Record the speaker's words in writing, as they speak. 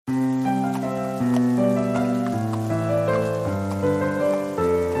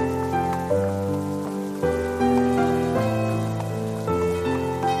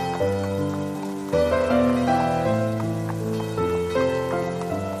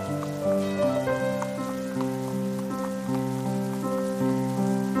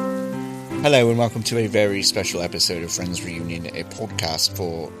Hello and welcome to a very special episode of Friends Reunion, a podcast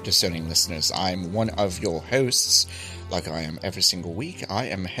for discerning listeners. I'm one of your hosts, like I am every single week. I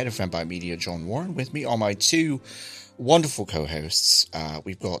am head of Vampire Media, John Warren. With me are my two wonderful co-hosts.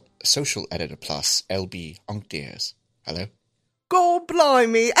 We've got Social Editor Plus, LB Unkdeers. Hello. God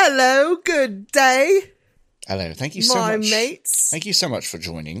blimey. Hello, good day. Hello, thank you so much. My mates. Thank you so much for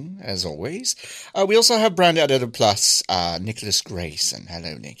joining, as always. We also have Brand Editor Plus, Nicholas Grayson.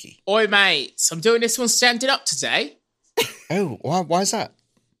 Hello, Nicky. Oi, mates. I'm doing this one standing up today. Oh, why is that?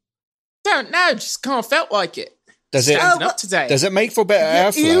 Don't know, just kind of felt like it. Does it Standing up today. Does it make for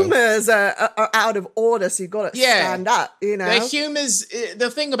better airflow? Humours are out of order, so you've got to stand up, you know?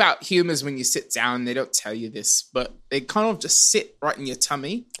 The thing about humours when you sit down, they don't tell you this, but they kind of just sit right in your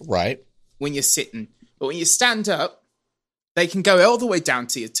tummy. Right. When you're sitting. But when you stand up, they can go all the way down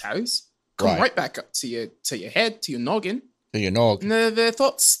to your toes, come right back up to your head, to your noggin. To your nog. And their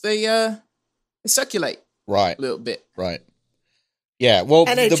thoughts, they circulate right a little bit. Right. Yeah, well,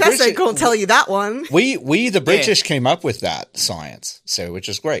 NHS they can't tell you that one. We the British came up with that science, so which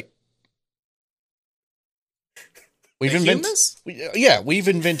is great. We've invented, we've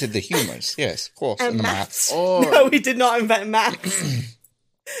invented the humours. Yes, of course, and the maths. Oh. No, we did not invent maths.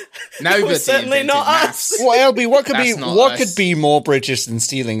 Nobody certainly not maths. us. Well, LB, what could be more British than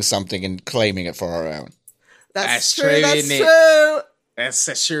stealing something and claiming it for our own? That's true. That's true.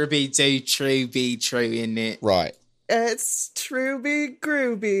 That's sure be true, isn't it? Right. It's Truby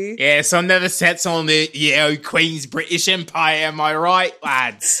Grooby. Yes, I've never set on the Queen's British Empire, am I right,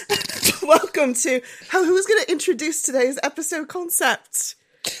 lads? Welcome to... who's going to introduce today's episode concept?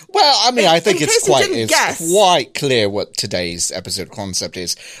 Well, I mean, I think it's quite clear what today's episode concept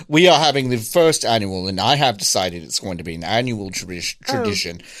is. We are having the first annual, and I have decided it's going to be an annual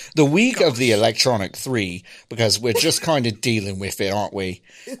tradition, the week of the Electronic 3, because we're just kind of dealing with it, aren't we?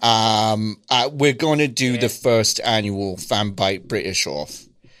 We're going to do the first annual Fanbyte British Off.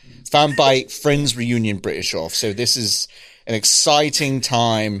 Fanbyte Friends Reunion British Off. So this is an exciting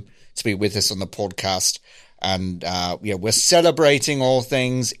time to be with us on the podcast. And we're celebrating all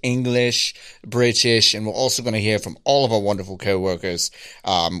things English, British, and we're also going to hear from all of our wonderful co-workers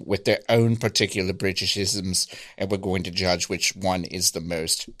with their own particular Britishisms, and we're going to judge which one is the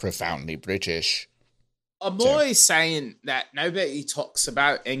most profoundly British. I'm always saying that nobody talks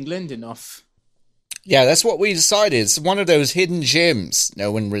about England enough. Yeah, that's what we decided. It's one of those hidden gems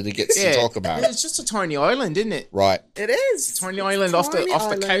no one really gets to talk about. It's just a tiny island, isn't it? Right. It is. It's a tiny island off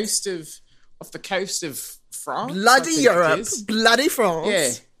the coast of France. Bloody Europe. Bloody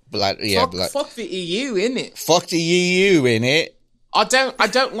France. Yeah. Fuck the EU, innit? Fuck the EU, innit? I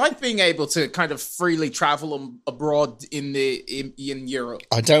don't like being able to kind of freely travel abroad in Europe.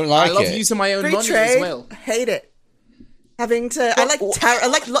 I don't like it. I love using my own money trade, as well. Hate it. I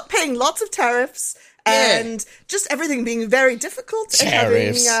like paying lots of tariffs and just everything being very difficult.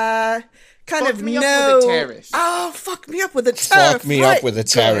 Tariffs. And having fuck me up with a tariff. Oh, fuck me up with a tariff. Fuck me up with a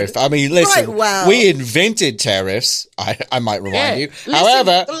tariff. I mean, listen, we invented tariffs, I might remind you. Listen,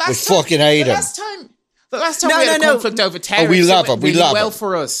 however, we fucking hate them. The last time we had a conflict over tariffs, we love them. We love well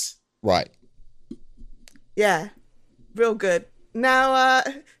for us. Right. Yeah. Real good. Now,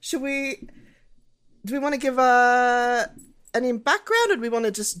 do we want to give any background, or do we want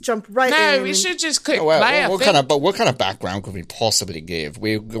to just jump right in? No, we should just click play. What kind of background could we possibly give?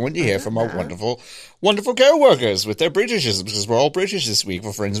 We're going to hear from our wonderful co-workers with their Britishisms, because we're all British this week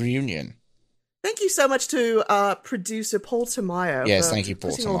for Friends Reunion. Thank you so much to producer Paul Tamayo. Yes, thank you,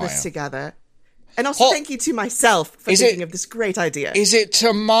 Paul putting Tamayo. all this together. And also thank you to myself for thinking of this great idea. Is it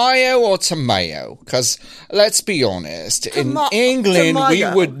Tamayo or Tamayo? Because let's be honest, in England we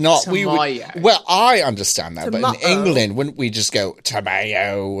would not. Well, I understand that, but in England, wouldn't we just go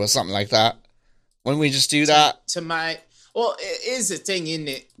Tamayo or something like that? Wouldn't we just do that? Tamayo. Well, it is a thing, isn't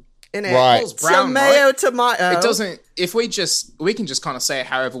it? Right. Brown, tomato. It doesn't. If we can just kind of say it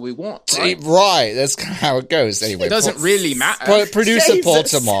however we want. Right? Right. That's how it goes. Anyway, it doesn't really matter. Producer Paul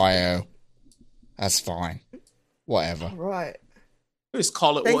Tamayo. That's fine. Whatever. Right. Just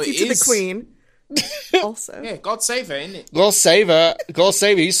call it what it is. Thank you to the Queen. Also. Yeah, God save her, innit? God save her. God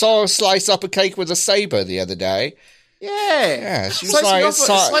save her. You saw her slice up a cake with a saber the other day. Yeah. She was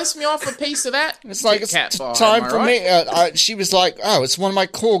slice me off a piece of that. It's like, it's time for me. She was like, oh, it's one of my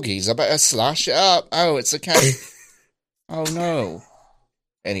corgis. I better slash it up. Oh, it's a cake. Oh, no.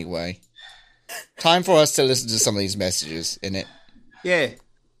 Anyway. Time for us to listen to some of these messages, innit? Yeah.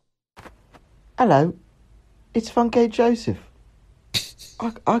 Hello, it's Funky Joseph.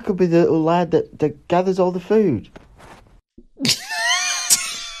 I could be the little lad that gathers all the food.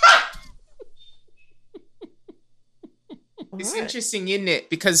 It's interesting, isn't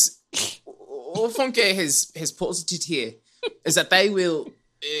it? Because what Funke has posited here is that they will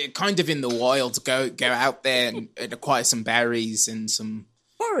kind of in the wild go out there and acquire some berries and some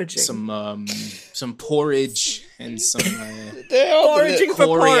foraging, some porridge and some foraging for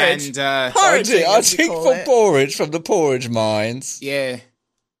porridge. I think for porridge from the porridge mines. Yeah,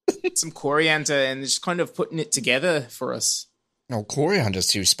 some coriander and just kind of putting it together for us. No, coriander's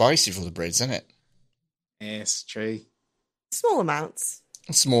too spicy for the breads, isn't it? Yes, true. Small amounts.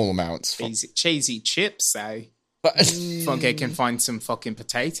 Cheesy chips, though. But Funke can find some fucking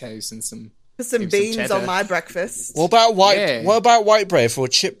potatoes and some beans on my breakfast. What about white bread for a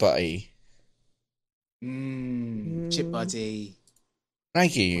chip buddy? Chip buddy.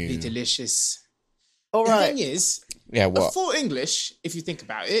 Thank you. Would be delicious. All right. The thing is, what? For English, if you think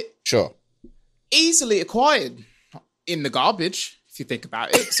about it, sure, easily acquired in the garbage. If you think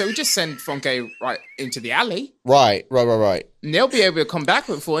about it, so we just send Funke right into the alley. Right. And they'll be able to come back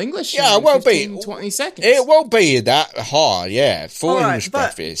with full English. Yeah, it won't 20 seconds. It won't be that hard. Yeah, full English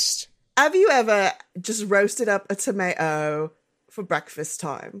breakfast. Have you ever just roasted up a tomato for breakfast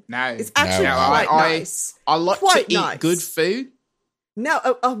time? No, it's actually quite nice. I like to eat good food. No,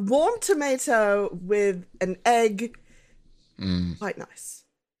 a warm tomato with an egg, quite nice.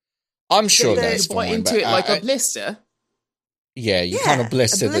 I'm sure that's fine. Bite into it like a blister. Yeah, you kind of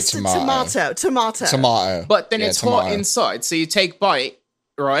blister the tomato. But then it's hot inside, so you take bite,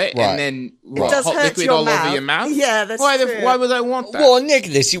 right? And then hot liquid all over your mouth. Yeah, that's true. Why would I want that? Well,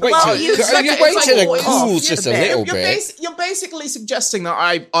 Nicholas, you wait till it cools just a little bit. You're basically suggesting that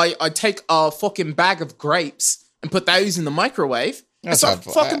I take a fucking bag of grapes and put those in the microwave and start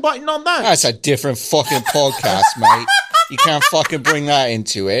fucking biting on those. That's a different fucking podcast, mate. You can't fucking bring that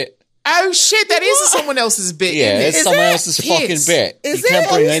into it. Oh shit, that is someone else's bit. Yeah, it's someone else's fucking bit. You can't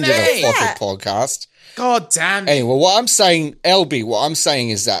bring it into the fucking podcast. God damn it. Anyway, what I'm saying, LB, what I'm saying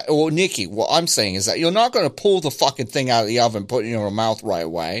is that, or Nikki, what I'm saying is that you're not going to pull the fucking thing out of the oven and put it in your mouth right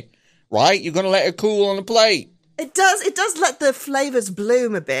away, right? You're going to let it cool on the plate. It does let the flavors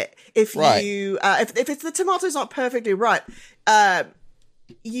bloom a bit. If you, if it's the tomato's not perfectly ripe,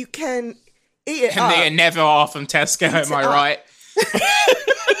 you can eat it. And they are never off from Tesco, am I right?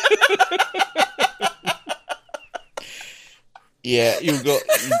 Yeah, you can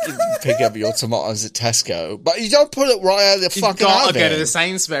pick up your tomatoes at Tesco, but you don't put it right out of the fucking oven. You've got to go to the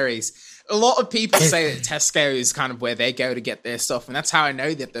Sainsbury's. A lot of people say that Tesco is kind of where they go to get their stuff, and that's how I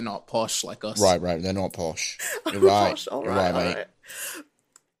know that they're not posh like us. Right, they're not posh. You're right. You're right, mate.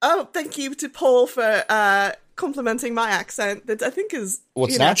 Oh, thank you to Paul for complimenting my accent. That I think is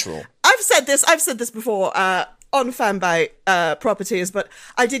natural. I've said this before on Fanbyte properties, but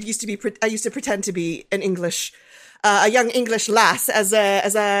I used to pretend to be a young English lass as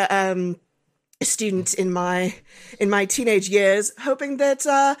a student in my teenage years, hoping that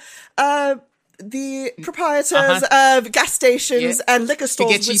the proprietors of gas stations and liquor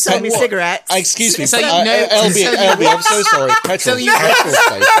stores would sell me cigarettes. Excuse me, LB, I'm so sorry. Petrol stations.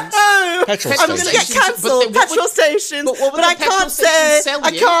 I'm going to get cancelled. Petrol stations, but I can't say.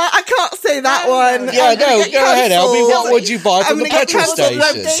 I can't say that one. Yeah, no, go ahead, LB. What would you buy from the petrol station?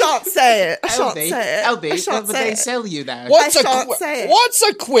 I shan't say it. LB, but they sell you that. What's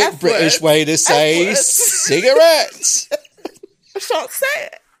a quick British way to say cigarettes? I shan't say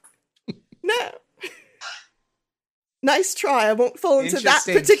it. No. Nice try. I won't fall into that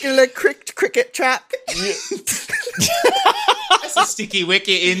particular cricket trap. That's a sticky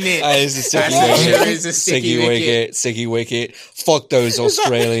wicket, isn't it? That is a sticky wicket. Sure is a sticky wicket. Sticky wicket. Fuck those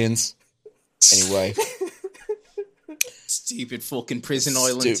Australians. Anyway. Stupid fucking prison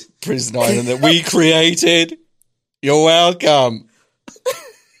island. Prison island that we created. You're welcome.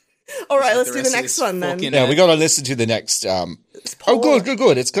 All right, let's do the next one then. Yeah, we got to listen to the next. Good.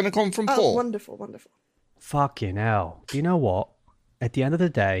 It's going to come from Paul. Wonderful. Fucking hell. Do you know what? At the end of the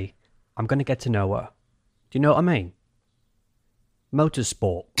day, I'm going to get to know her. Do you know what I mean?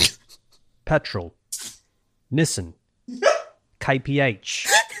 Motorsport. Petrol. Nissan. KPH.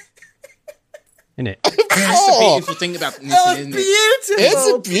 Innit? That's the beautiful thing about Nissan, isn't it?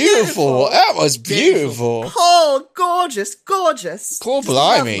 It's beautiful. That was beautiful. Oh, gorgeous. Cool,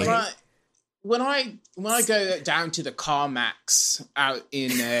 blimey. When I go down to the CarMax out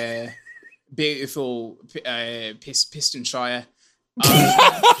in beautiful Pistonshire,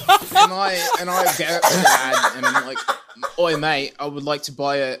 and I get up to the lad and I'm like, "Oi, mate, I would like to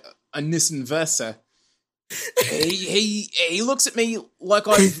buy a Nissan Versa." He looks at me like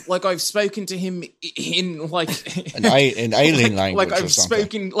I've spoken to him in like an alien language, like I've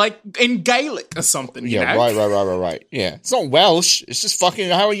spoken like in Gaelic or something. Yeah, you know? right. Yeah, it's not Welsh. It's just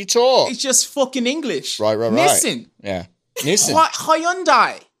fucking how you talk. It's just fucking English. Right. Nissan. Yeah, Nissan.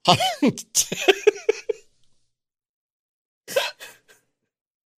 Hyundai.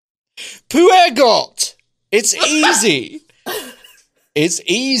 Puergot! It's easy. It's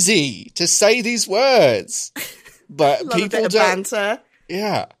easy to say these words. But Love people a bit of banter.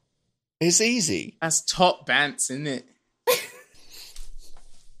 Yeah. It's easy. That's top bants, isn't it?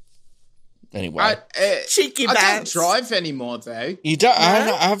 Anyway. Cheeky I don't bants. drive anymore, though. You don't.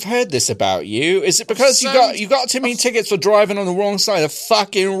 I've heard this about you. Is it because you got too many tickets for driving on the wrong side of the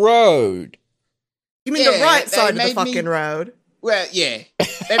fucking road? You mean the right side of the fucking road? Well, yeah.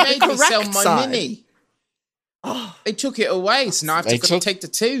 They made me sell my side. Mini. They took it away, so now I have to take the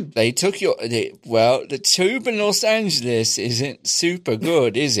tube. They took the tube in Los Angeles isn't super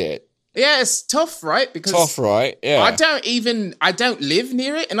good, is it? Yeah, it's tough, right? Because tough, right? Yeah. I don't live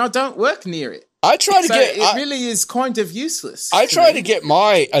near it, and I don't work near it. I try to it really is kind of useless. I try to get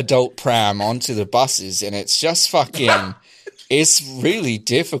my adult pram onto the buses, and it's just fucking. It's really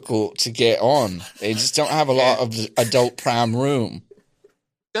difficult to get on. They just don't have a lot of adult pram room.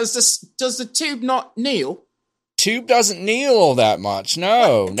 Does the tube not kneel? Tube doesn't kneel all that much.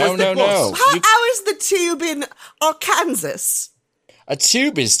 No. How is the tube in Arkansas? A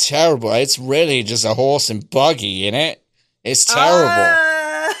tube is terrible. It's really just a horse and buggy in it. It's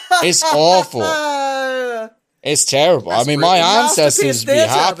terrible. It's awful. It's terrible. I mean, my ancestors would be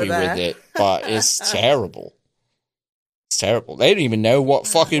happy with it, but it's terrible. It's terrible. They don't even know what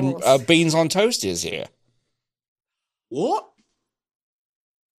fucking beans on toast is here. What?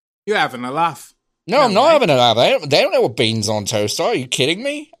 You're having a laugh. No, I'm not having a laugh. They don't know what beans on toast are. Are you kidding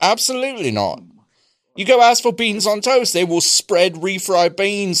me? Absolutely not. You go ask for beans on toast, they will spread refried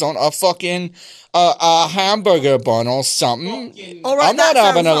beans on a fucking a hamburger bun or something. All right, I'm not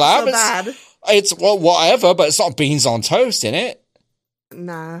having a laugh. So bad. It's whatever, but it's not beans on toast in it.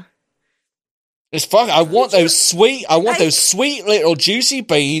 Nah. It's fuck. I want those sweet little juicy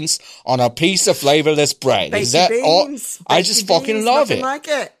beans on a piece of flavorless bread. Is that all? I just fucking love it. Like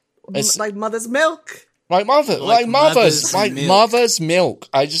it. It's like mother's milk. Like mother's milk.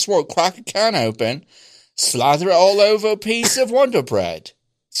 I just want to crack a can open, slather it all over a piece of Wonder Bread.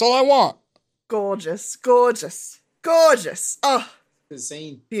 That's all I want. Gorgeous, gorgeous, gorgeous. Oh, the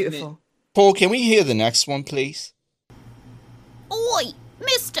scene. Beautiful. Paul, can we hear the next one, please? Oi,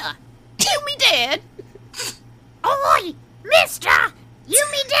 mister, you me dead? Oi, mister, you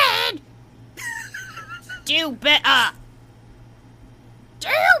me dead? Do better. Do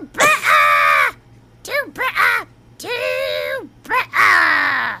better. Do better! Do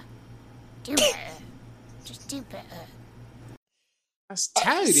better! Do better. Just do better. That's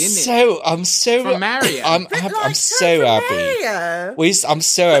Toad, isn't it? I'm so from Mario. I'm so happy. I'm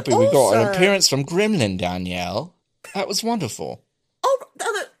so happy we got an appearance from Gremlin, Danielle. That was wonderful.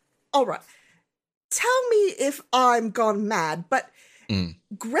 All right. Tell me if I'm gone mad, but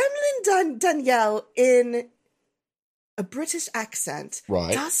Gremlin Danielle in a British accent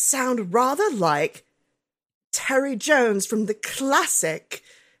does sound rather like Terry Jones from the classic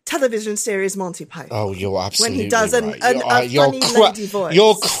television series Monty Python. Oh, you're absolutely when he does a funny lady voice.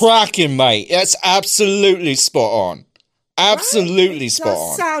 You're cracking, mate. That's absolutely spot on. Absolutely spot on. It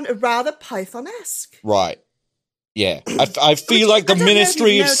does sound rather Python-esque. Right. Yeah. I feel like the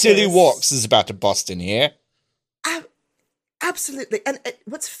Ministry of Silly Walks is about to bust in here. Absolutely. And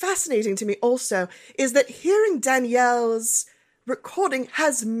what's fascinating to me also is that hearing Danielle's recording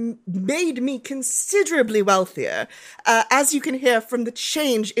has made me considerably wealthier, as you can hear from the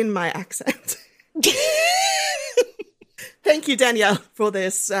change in my accent. Thank you, Danielle, for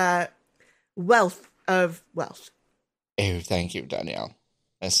this wealth of wealth. Oh, thank you, Danielle.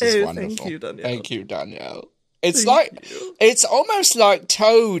 This is wonderful. Thank you, Danielle. Thank you, Danielle. It's it's almost like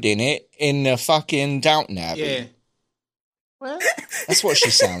Toad in it in the fucking Downton Abbey. Yeah. Well, that's what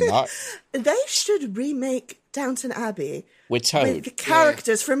she sounds like. They should remake Downton Abbey with Toad, with the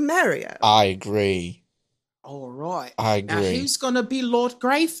characters from Mario. I agree. All right. I agree. Now, who's gonna be Lord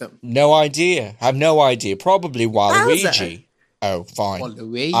Gratham? No idea. I have no idea. Probably Waluigi. Bowser. Oh, fine.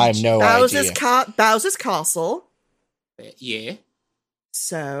 Waluigi. I have no idea. Bowser's Castle. Yeah.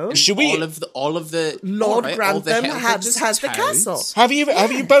 So should we? All of the Lord Grantham has the castle. Have you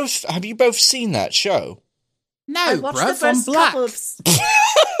both seen that show? No, I watched the first couple of.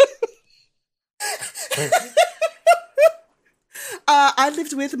 I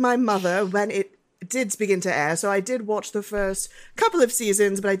lived with my mother when it did begin to air, so I did watch the first couple of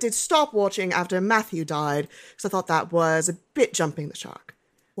seasons, but I did stop watching after Matthew died because I thought that was a bit jumping the shark.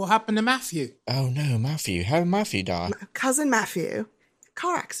 What happened to Matthew? Oh no, Matthew! How did Matthew die? Cousin Matthew,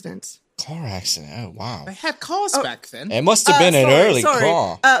 car accident. Car accident. Oh, wow. They had cars back then. It must have been an early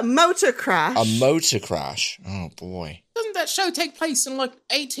car. Motor crash. A motor crash. Oh, boy. Doesn't that show take place in like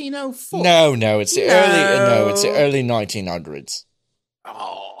 1804? No, it's the early 1900s.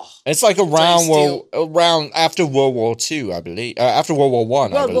 Oh. It's like around after World War II, I believe. After World War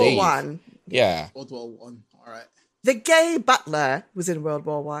One, I believe. World War One. Yeah. World War One. All right. The gay butler was in World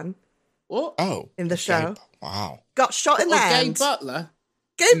War One. What? Oh. In the show. Wow. Got shot in the hand. Gay butler?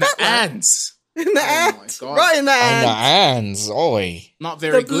 Gay butler. The hands. In the hand. My God. Right in the hand. And the hands. Oi. Not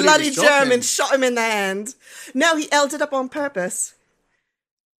very The good bloody at his job, German then. shot him in the hand. No, he held it up on purpose.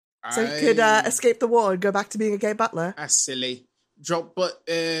 So he could escape the war and go back to being a gay butler. That's silly.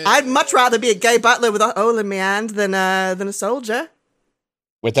 I'd much rather be a gay butler with a hole in my hand than a soldier.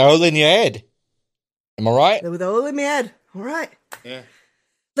 With the hole in your head. Am I right? With a hole in my head. All right. Yeah.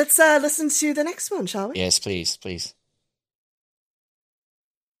 Let's listen to the next one, shall we? Yes, please.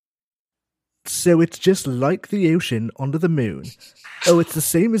 So it's just like the ocean under the moon. Oh, it's the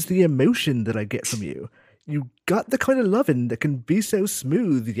same as the emotion that I get from you. You got the kind of loving that can be so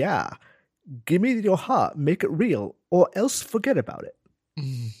smooth, yeah. Give me your heart, make it real, or else forget about it.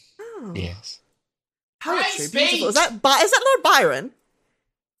 Oh. Yes. Poetry, beautiful. Is that Lord Byron?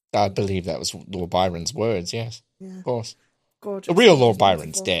 I believe that was Lord Byron's words, yes. Yeah. Of course. Gorgeous. The real Lord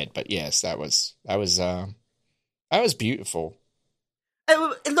Byron's dead, but yes, that was beautiful.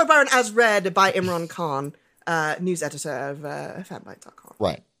 Lord Byron, as read by Imran Khan, news editor of fanbite.com.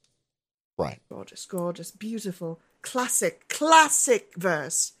 Right. Gorgeous, beautiful, classic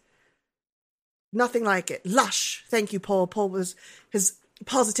verse. Nothing like it. Lush. Thank you, Paul. Paul has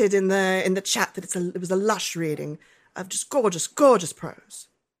posited in the chat that it was a lush reading of just gorgeous prose.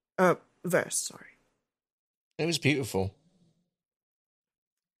 Verse, sorry. It was beautiful.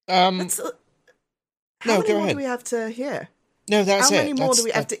 How no, many go more ahead. do we have to hear? No, that's it. How many more do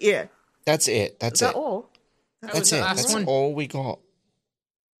we have to hear? That's it. Is that all? That's it. That's all we got.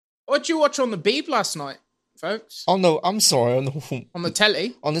 What'd you watch on the Beeb last night, folks? On the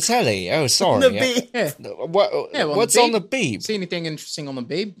telly. On the telly. Oh, sorry. The Beeb. Yeah. What's on the Beeb? See anything interesting on the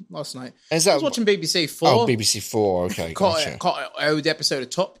Beeb last night? I was watching BBC 4. Oh, BBC 4. Okay, gotcha. Caught an old episode of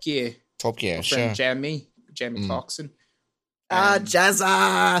Top Gear. Top Gear, My sure. friend Jeremy Clarkson.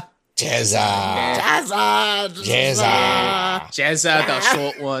 Jazza, the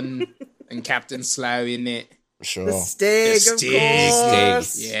short one, and Captain Slow in it. Sure. The Stig, of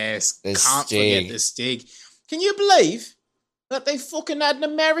course. Yes, The can't Stig. forget the Stig. Can you believe that they fucking had an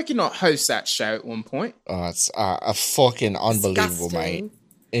American host that show at one point? Oh, it's a fucking unbelievable, Disgusting. mate.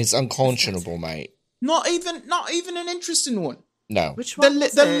 It's unconscionable, mate. Not even an interesting one. No. Which one?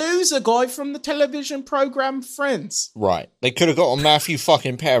 The loser guy from the television program Friends. Right. They could have gotten Matthew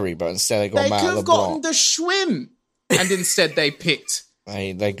fucking Perry, but instead they got They Matt could have gotten LeBlanc. the Schwim, and instead they picked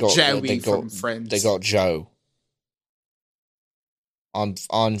They got Joey from Friends. They got Joe.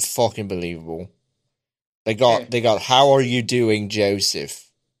 Unfucking believable. They got How Are You Doing,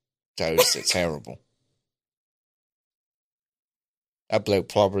 Joseph? It's terrible. That bloke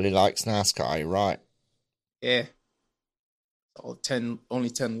probably likes NASCAR, you're right. Yeah. Only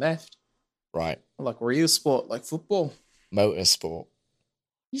 10 left. Right. Like real sport, like football. Motorsport.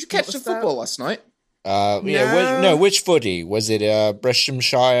 Did you catch the football last night? Which footy? Was it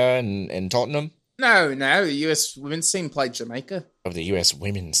Bristolshire and Tottenham? No, the US women's team played Jamaica. Of the US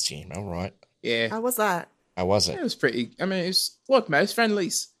women's team, all right. Yeah. How was that? How was it? It was pretty, it was like most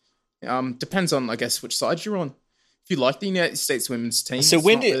friendlies. Depends on, I guess, which side you're on. If you like the United States women's team, So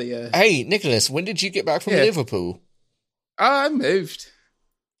hey, Nicholas, when did you get back from Liverpool? I moved.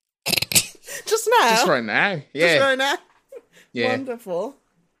 Just now? Just right now. Yeah. Just right now? Yeah. Wonderful.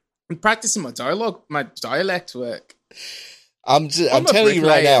 I'm practicing my dialect work. I'm telling you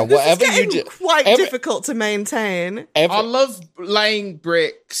right now, whatever you do, quite difficult to maintain. I love laying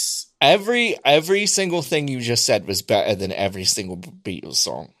bricks. Every single thing you just said was better than every single Beatles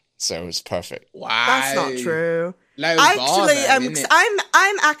song, so it was perfect. Wow, that's not true. I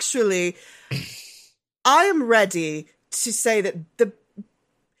am ready to say that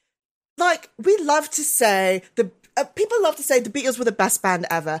we love to say people love to say the Beatles were the best band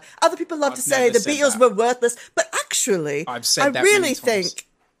ever. Other people love to say the Beatles were worthless. But actually, I really think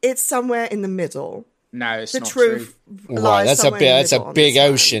it's somewhere in the middle. No, it's not truth true. Right, that's a big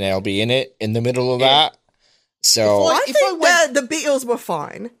ocean, LB, in it, in the middle of that. So I think the Beatles were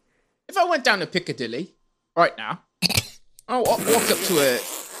fine. If I went down to Piccadilly right now, I walked up to a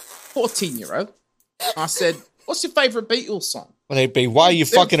 14-year-old. I said, "What's your favourite Beatles song?" Well, they'd be, "Why are you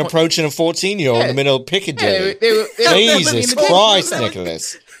fucking approaching a 14-year-old in the middle of Piccadilly?" Jesus Christ,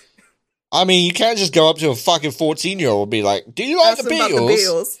 Nicholas. I mean, you can't just go up to a fucking 14-year-old and be like, "Do you like the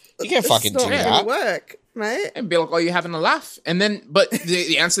Beatles?" You can't fucking do It's not that. gonna work, mate. And be like, "Oh, you having a laugh?" And then, but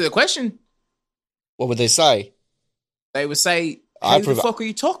the answer to the question, What would they say? they would say, "Who the fuck are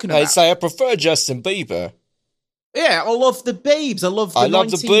you talking They'd about?" say, I prefer Justin Bieber. Yeah, I love the Biebs. I love the I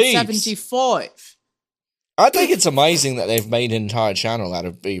love the Biebs. 1975. I think it's amazing that they've made an entire channel out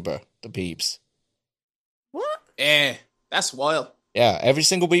of Bieber, the Biebs. What? Yeah, that's wild. Yeah, every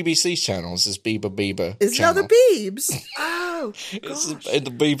single BBC channel is this Bieber Is now channel. the Biebs? Oh, It's gosh.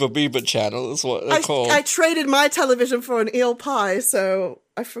 the Bieber channel is what they're called. I traded my television for an eel pie, so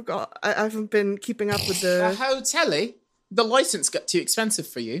I forgot. I haven't been keeping up with The the. hotelly, the license got too expensive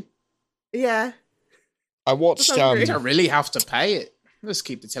for you. Yeah. I watched That's hungry. You don't really have to pay it. Just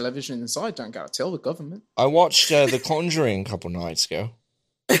keep the television inside. Don't go to tell the government. I watched The Conjuring a couple nights ago.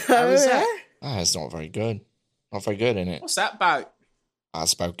 How is that? It's not very good. Not very good in it. What's that about?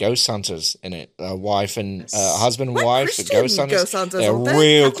 It's about ghost hunters in it. Wife and Yes. husband and We're wife, Christian ghost hunters. ghost hunters, They're aren't they?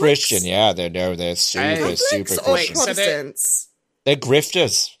 real Catholics? Christian. Yeah, they're super Catholics super or Christian. so they're- Protestants? They're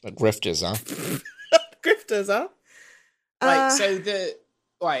grifters. They're grifters, huh? Grifters, huh?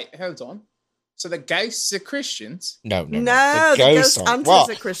 Hold on. So the ghosts are Christians? No, No, the ghost aren't. hunters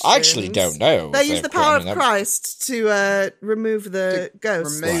Well, are Christians. I actually don't know. They if use the they're- power I of mean, Christ to remove the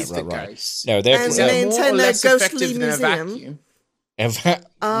ghosts. Remove the Right. ghosts. No, they're And Is that they more or maintain their less ghostly effective than a museum. vacuum?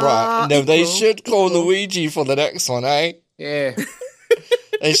 right. No, they equal. should call Equal. Luigi for the next one, eh? Yeah.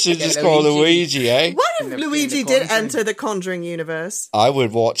 They should Yeah, just call Luigi. Luigi, eh? What if In the Luigi did Conjuring. enter the Conjuring universe? I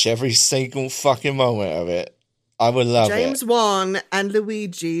would watch every single fucking moment of it. I would love James it. Wan and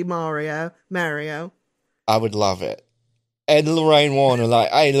Luigi Mario. I would love it. Ed and Lorraine Warren are like,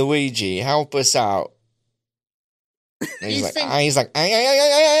 "Hey, Luigi, help us out." And You he's think- like,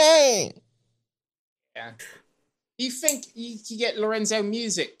 "Ay." Yeah. You think you could get Lorenzo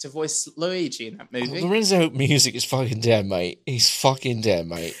Music to voice Luigi in that movie? Lorenzo Music is fucking dead, mate. He's fucking dead,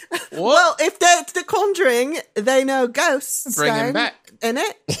 mate. Well, if they're the Conjuring, they know ghosts. Bring him then, back. In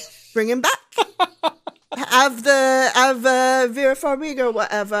it. Bring him back. have Vera Farmiga or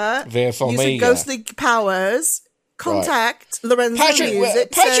whatever. Vera Farmiga. Using ghostly powers. Contact Lorenzo Patrick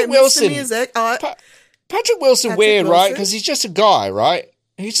Music. Patrick say, "Mr. Wilson. Music. Patrick Wilson, Patrick weird, right? Wilson? Because he's just a guy, right?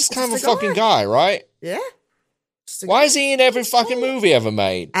 He's just kind of a Just a fucking guy, right? Yeah. Why is he in every fucking movie ever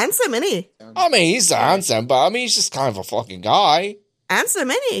made? Handsome, innit? I mean, he's handsome, but I mean, he's just kind of a fucking guy. Handsome,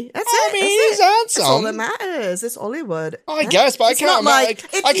 innit? That's I it. mean, that's he's it. That's all that handsome. matters. It's Hollywood. I guess, but I It's can't. not like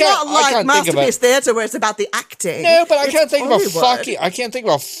it's I can't. not I like can't think of Masterpiece it. Theatre where it's about the acting. No, but I It's can't think of a Hollywood. fucking. I can't think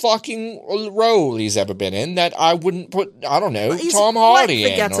of a fucking role he's ever been in that I wouldn't put. I don't know, He's Tom quite Hardy in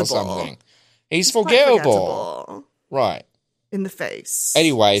or forgettable. something. He's Quite forgettable, forgettable right? in the face.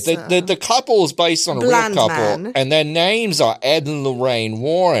 Anyway, So- the couple is based on a real Bland couple, man. and their names are Ed and Lorraine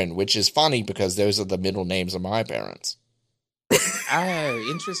Warren, which is funny because those are the middle names of my parents. Oh,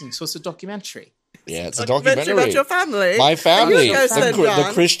 interesting. So it's a documentary. Yeah, it's a documentary documentary. about your family. My family, You're a ghost hunter, the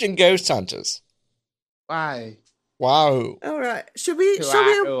John. Christian ghost hunters. Wow. Wow. All right. Should we?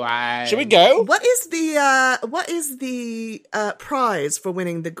 Wow. Should we go? What is the prize for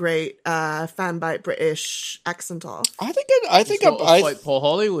winning the great fanbite British accent off? I think Like Paul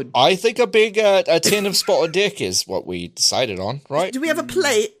Hollywood. I think a big a tin of spotted dick is what we decided on, right? Do we have a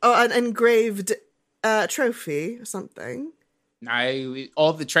plate or an engraved trophy or something? No,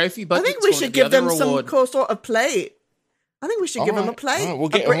 all the trophy I budget's think we going to should the give other them award. some sort of plate. I think we should give them a Alright, plate. alright, we'll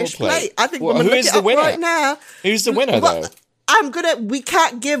a get them a British plate. I think Well, we're who gonna is look the it up winner? right now. Who's the winner Well, though? we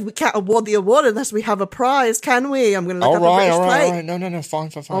can't award the award unless we have a prize, can we? I'm gonna look All up a right, British all plate. right. No, fine.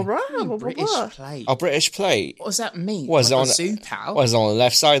 All right, British plate. A British plate. What does that mean? Was like on a zoo pal? Was on the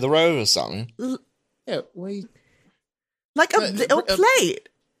left side of the road or something. Yeah, we Like a But- little but- plate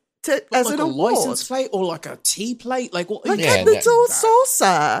as like an a award. license plate or like a tea plate? Like what? Like Yeah, a little saucer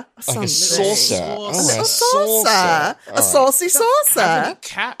or Like something. a saucer. A Oh, little a saucer. saucer. A saucy saucer. Having a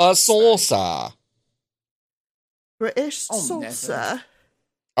cat. A saucer. British Oh, saucer.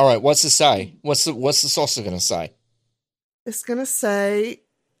 All right, what's it say? What's the saucer going to say? It's gonna say,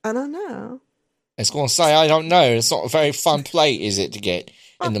 I don't know. It's going to say, I don't know. It's not a very fun plate, is it, to get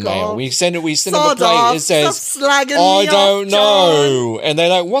in the Fuck mail? off. We send them a Sod plate off. that says, Stop slagging I me don't off, John. know. And they're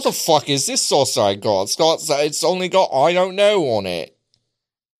like, what the fuck is this saucer I got? It's only got I don't know on it.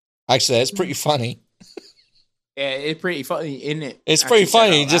 Actually, that's pretty funny. Yeah, it's pretty funny, isn't it? It's Actually pretty said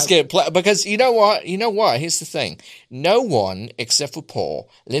funny. out Just loud. get because you know what? Here's the thing. No one except for Paul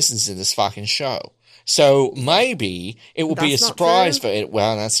listens to this fucking show. So maybe it will be a That's not surprise true. for it.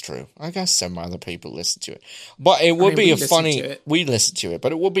 Well, that's true. I guess some other people listen to it, but it would mean, be we a listen funny. to it. We listen to it,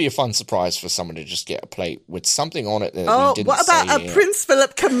 but it would be a fun surprise for someone to just get a plate with something on it that Oh, we didn't what about say a here. Prince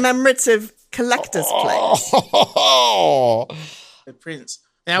Philip commemorative collector's plate? Oh, The Prince.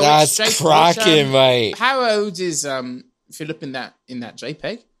 Now, That's cracking, mate. How old is Philip in that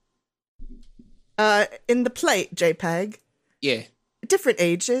JPEG? In the plate JPEG. Yeah. Different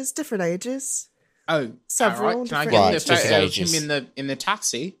ages. Oh, several. Right. Can I different get ages. the photo of him in the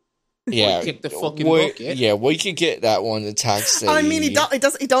taxi? Yeah, Kick the fucking bucket. Yeah, we could get that one. The taxi. I mean, he don't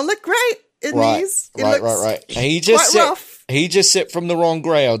look great in these. It Right. looks He just quite rough. He just sipped from the wrong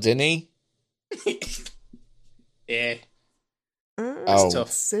grail, didn't he? Yeah. Oh,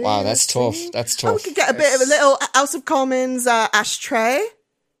 tough. Wow, that's tough. That's tough. Oh, we could get a bit of a little House of Commons ashtray.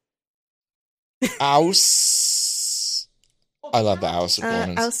 House. I love the House of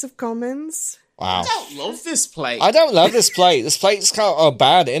Commons. House of Commons. Wow. I don't love this plate. I don't love this plate. This plate's got a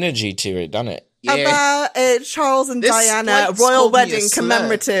bad energy to it, doesn't it? Yeah. About Charles and This Diana plate's royal called me a wedding slur.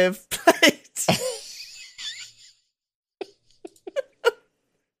 commemorative plate.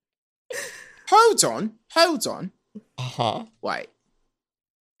 Hold on. Uh-huh. Wait.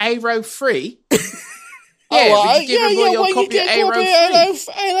 Aero 3? Well, would you give a boy your well, copy you of get a Aero copy 3?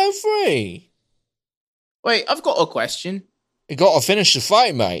 of Halo 3. Wait, I've got a question. You got to finish the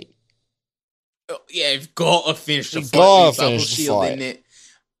fight, mate. Yeah, you've got to finish the You've fight. gotta with Double finish the Shield fight. in it.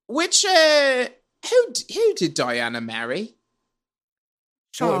 Which, who did Diana marry?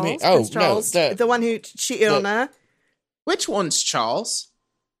 What do you mean? Charles, Prince Oh, no, Charles, the one who cheated on her. Which one's Charles?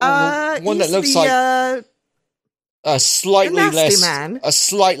 One that he's looks the, like a slightly nasty man.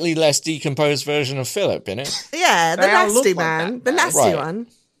 less decomposed version of Philip, innit? yeah, the They all nasty look like man, that, the though. nasty Right. one.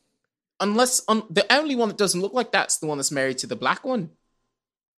 Unless the only one that doesn't look like that's the one that's married to the black one.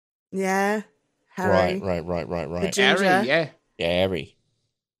 Yeah, Harry. Right. Ginger. Harry, yeah. Yeah, Harry.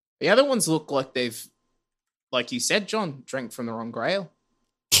 The other ones look like they've, like you said, John, drank from the wrong grail.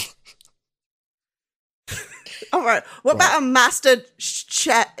 All right. What about a master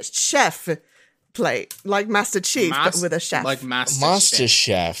chef plate, like Master Chief, but with a chef? Like Master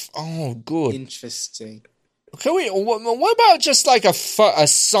Chef. Oh, good. Interesting. Can we? What about just like a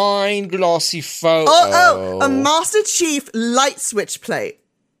signed glossy photo? a Master Chief light switch plate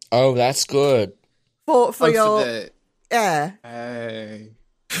Oh, that's good. for your For the,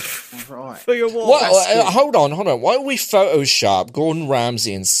 right. for your wall. What? Hold on. Why don't we Photoshop Gordon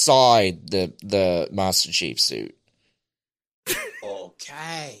Ramsay inside the Master Chief suit?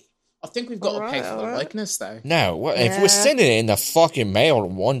 Okay. I think we've got to pay for the likeness, though. No, if we're sending it in the fucking mail to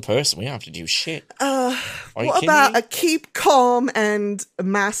one person, we don't have to do shit. What about a keep calm and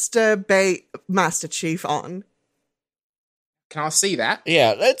masturbate Master Chief on? Can I see that?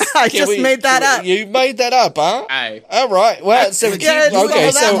 Yeah, let's. I just made that up. You made that up, huh? Hey. All right. Well, so Yeah,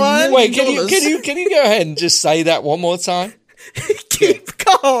 okay. that one. So wait, can you go ahead and just say that one more time? Keep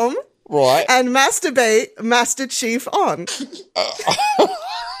calm Right. and masturbate Master Chief on.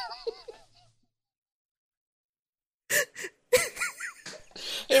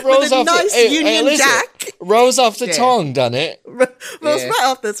 It rolls With a off nice the, Union listen, Jack. rolls off the Yeah. tongue, doesn't it? Rolls Yeah. right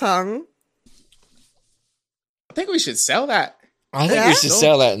off the tongue. I think we should sell that. I think we Yeah? should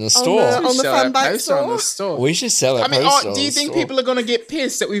sell that in the store. On the Sell fan that bag poster on the store? store. We should sell that. I mean, poster on do you the think store. people are going to get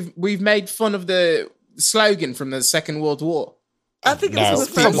pissed that we've made fun of the slogan from the Second World War? I think No, it was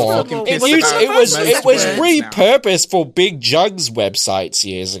come on. fucking It pissed about it was most it was words now. repurposed for Big Jugs websites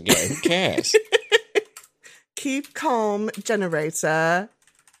years ago. Who cares? Keep calm generator.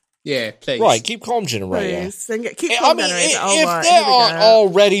 Yeah, please. Right, keep calm, generator. Please. Then keep I calm mean, generator. if All right, there here we aren't go.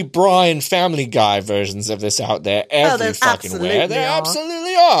 already Brian Family Guy versions of this out there every there fucking where, absolutely there are.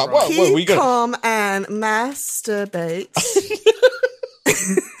 absolutely are. What Keep we got? calm and masturbate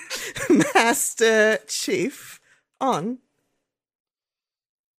Master Chief on.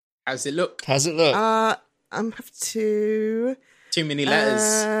 How's it look? How's it look? I'm have to. Too many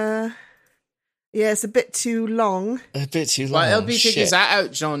letters. Yeah, it's a bit too long. A bit too long. Right, LB, Shit. is that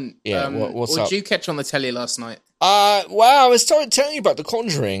out, John? Yeah, what's what up? did you catch on the telly last night? Well, I was telling you about The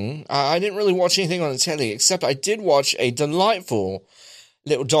Conjuring. I didn't really watch anything on the telly, except I did watch a delightful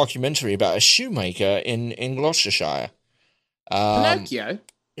little documentary about a shoemaker in Gloucestershire. Pinocchio?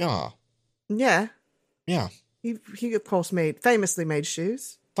 Yeah, Yeah. yeah, He of course famously made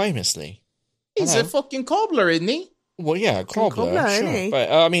shoes. famously. He's a fucking cobbler, isn't he? Well, yeah, a cobbler, cobbler, sure. isn't he?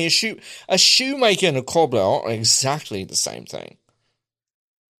 But I mean, a shoemaker and a cobbler aren't exactly the same thing.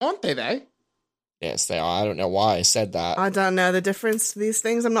 Aren't they, though? Yes, they are. I don't know why I said that. I don't know the difference to these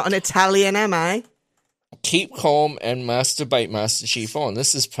things. I'm not an Italian, am I? Keep calm and masturbate Master Chief on.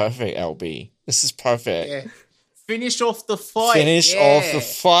 This is perfect, LB. This is perfect. Yeah. Finish off the fight. Finish off the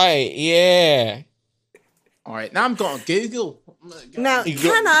fight. Yeah. All right, now I'm going to Google. Now,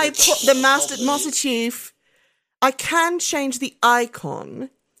 can I put the Master Chief? I can change the icon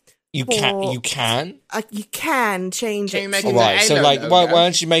You can change it. Make to- it right. So like, why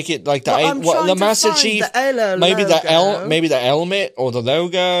don't you make it like the Master Chief? Maybe the helmet or the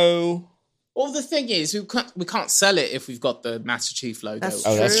logo. Well, the thing is, we can't sell it if we've got the Master Chief logo.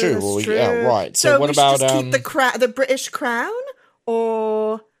 That's true. Well, true. yeah, right. So what we about just keep the British crown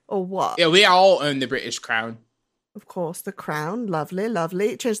or what? Yeah, we all own the British crown. Of course, the crown.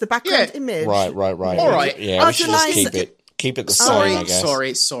 Lovely. Change the background image. Right. All right. Yeah, we should just keep it. Keep it the same, I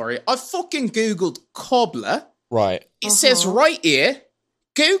guess. Sorry. I fucking Googled cobbler. Right. It says right here,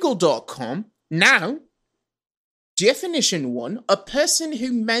 google.com, now, definition 1, a person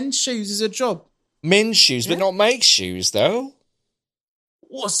who mends shoes is a job. Men's shoes, but not make shoes, though.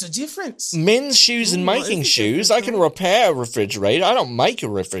 What's the difference? Men's shoes and making shoes. I can repair a refrigerator. I don't make a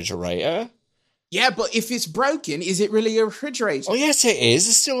refrigerator. Yeah, but if it's broken, is it really a refrigerator? Oh, yes, it is.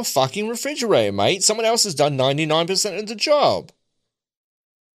 It's still a fucking refrigerator, mate. Someone else has done 99% of the job.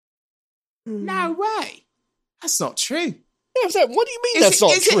 No way. That's not true. Yeah, what do you mean that's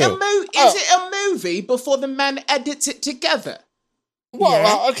not true? Is it a movie before the man edits it together?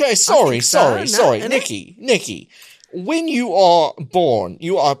 Well, okay, sorry, Nikki. When you are born,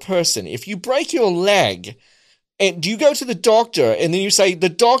 you are a person. If you break your leg, and do you go to the doctor and then you say, the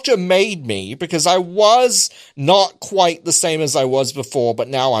doctor made me because I was not quite the same as I was before, but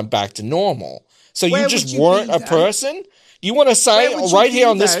now I'm back to normal. So you just weren't a person? You want to say right here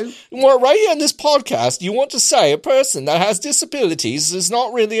on this podcast, you want to say a person that has disabilities is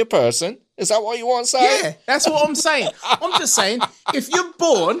not really a person? Is that what you want to say? Yeah, that's what I'm saying. I'm just saying, if you're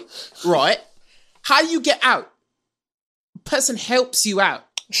born, right, how you get out? A person helps you out.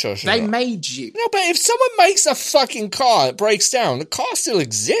 Sure. They made you. No, but if someone makes a fucking car that breaks down, the car still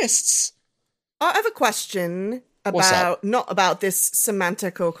exists. I have a question not about this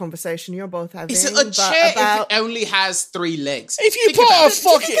semantical conversation you're both having. Is it a chair if it only has 3 legs? If you put a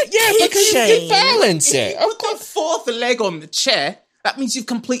fucking... Yeah, because you can balance it. If you put the 4th leg on the chair, that means you've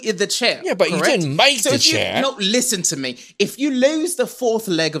completed the chair. Yeah, but correct? You didn't make the chair. No, listen to me. If you lose the 4th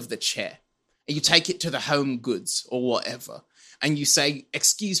leg of the chair, and you take it to the Home Goods or whatever, and you say,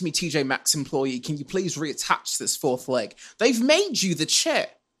 excuse me, TJ Maxx employee, can you please reattach this 4th leg? They've made you the chair.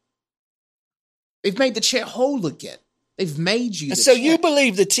 They've made the chair whole again. They've made you the chair. So you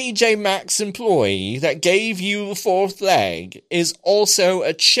believe the TJ Maxx employee that gave you the 4th leg is also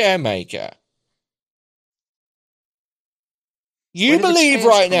a chair maker? You believe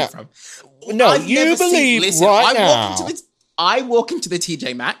right now. No, you believe right now. I walk into the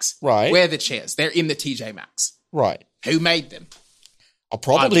TJ Maxx. Right. Where are the chairs? They're in the TJ Maxx. Right. Who made them?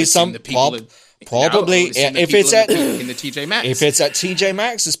 Probably some people. Probably if it's at in the TJ Maxx. If it's at TJ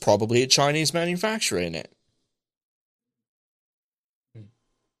Maxx, it's probably a Chinese manufacturer in it.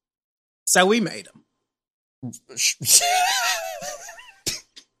 So we made them.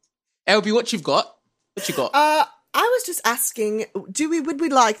 LB, what you've got? What you got? I was just asking, would we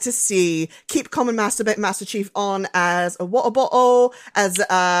like to see Keep Calm and Masturbate Master Chief on as a water bottle, as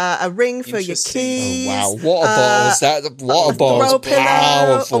a ring for your keys? Oh, wow, water bottles. That water bottle is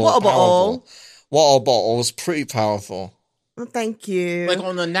powerful. A water bottle. Water bottle is pretty powerful. Well, thank you. Like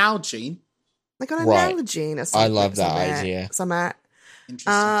on an Nalgene. Like on a Nalgene or something. I love that idea.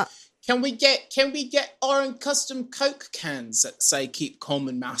 Interesting. Can we get our own custom Coke cans that say "Keep Calm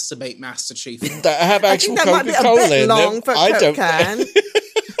and Masturbate, Master Chief"? That have actual Coca-Cola in them. I don't. Can.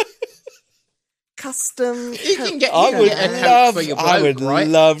 Custom. You can get. I would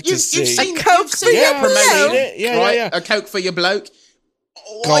love to see a Coke for your bloke. Yeah. A Coke for your bloke.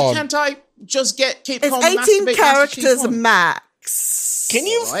 Why can't I just Keep Calm and Masturbate, 18 characters max. Can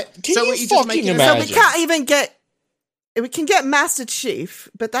you? Right. Can so you fucking imagine? So we can't even get. We can get Master Chief,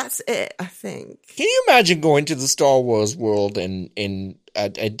 but that's it, I think. Can you imagine going to the Star Wars world at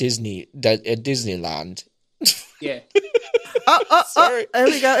Disneyland? Yeah. Sorry.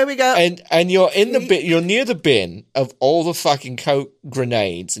 Here we go. And you're in the bin. You're near the bin of all the fucking Coke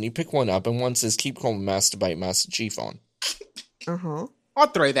grenades, and you pick one up, and one says "Keep Calm and Masturbate, Master Chief" on.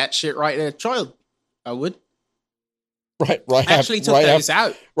 I'd throw that shit right at a child. I would. Right. Actually, took those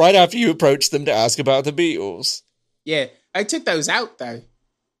out right after you approached them to ask about the Beatles. Yeah, I took those out though.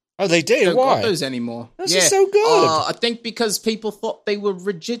 Oh, they did? Don't Why? got those anymore. Those are so good. I think because people thought they were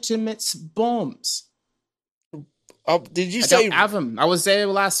legitimate bombs. Did you I say? don't have them. I was there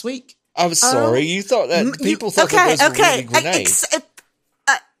last week. I'm sorry. You thought that people thought that those were really grenades.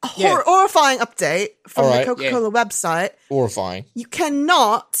 Horrifying update from the Coca-Cola website. Horrifying. You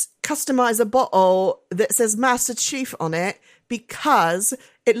cannot customize a bottle that says Master Chief on it because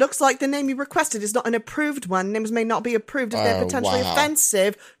It looks like the name you requested is not an approved one. Names may not be approved if they're potentially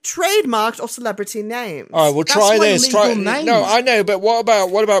offensive, trademarked, or celebrity names. All right, we'll try this. No, I know, but what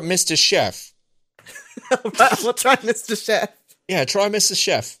about Mr. Chef? We'll try Mr. Chef. Yeah, try Mr.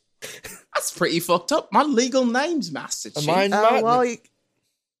 Chef. That's pretty fucked up. My legal name's Master Chief.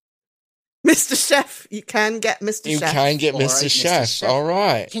 Mr. Chef, you can get Mr. Chef. You can get Mr. Chef. All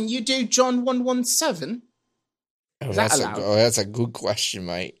right. Can you do John 117? That's a good question,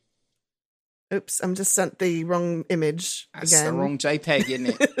 mate. Oops, I'm just sent the wrong image That's again. the wrong JPEG, isn't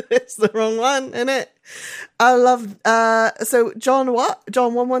it? It's the wrong one, isn't it? I love, so John what?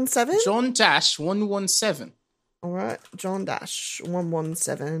 John 117? John Dash 117. All right, John Dash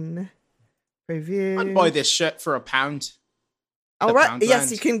 117. Preview. I'd buy this shirt for £1. All right,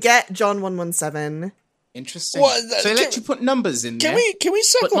 yes, you can get John 117. Interesting. So they let you put numbers in there. Can we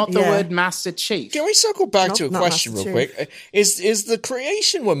circle? But not the word Master Chief. Can we circle back to a question real quick? Is the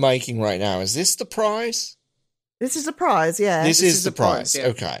creation we're making right now, is this the prize? This is the prize, yeah. This is the prize. Yeah.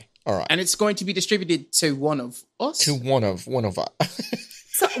 Okay. All right. And it's going to be distributed to one of us? To one of us.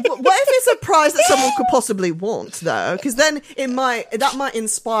 So, what if it's a prize that someone could possibly want, though? Because then that might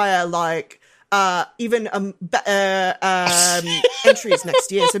inspire, like, even entries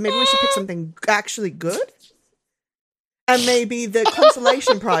next year. So maybe we should pick something actually good. And maybe the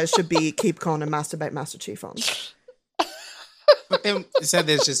consolation prize should be Keep Calm and Masturbate Master Chief on. But then, so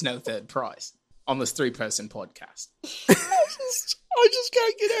there's just no third prize on this 3-person podcast. I just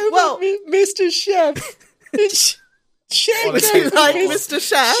can't get over Mr. Chef. Would you like Mr.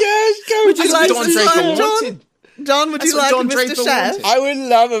 Chef? Would you like Don Draper wanted. John, would you like Mr. Chef? I would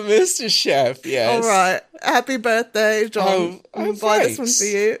love a Mr. Chef, yes. All right. Happy birthday, John. I'll buy this one for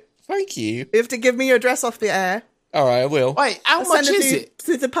you. Thank you. You have to give me your address off the air. All right, I will. Wait, how much is it?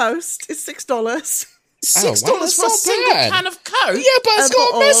 Through the post. It's $6. $6 for a single can of Coke? Yeah, but it's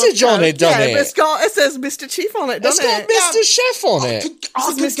got a message on it, doesn't it? But it says Mr. Chief on it, doesn't it? It's got Mr.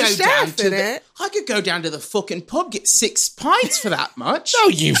 Chef on it. I could go down to the fucking pub, get 6 pints for that much. No,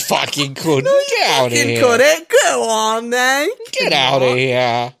 you fucking couldn't. Get out of here. Couldn't. Go on, then. Get out of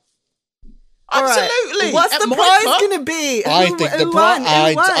here. Absolutely. Right. What's the prize going to be? I think the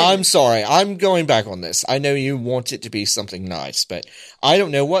prize. I'm sorry. I'm going back on this. I know you want it to be something nice, but I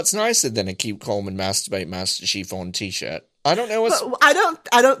don't know what's nicer than a Keep Calm and Masturbate Master Chief on T-shirt. I don't know what's. I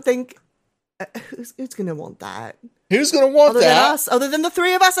don't think. Who's going to want that? Who's going to want other that? Than us, other than the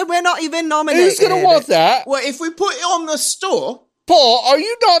 3 of us, and we're not even nominated. Who's going to want that? Well, if we put it on the store, Paul, are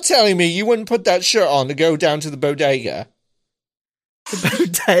you not telling me you wouldn't put that shirt on to go down to the bodega? The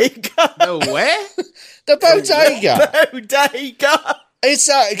bodega? No, where? The bodega. Bodega. It's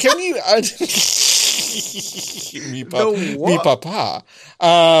can you? Me papa.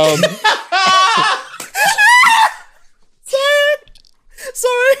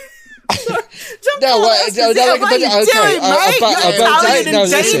 Sorry.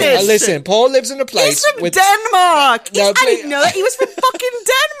 Listen. Paul lives in a place. He's from Denmark. I didn't know that he was from fucking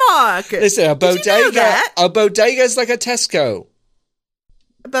Denmark. Listen, a bodega is like a Tesco.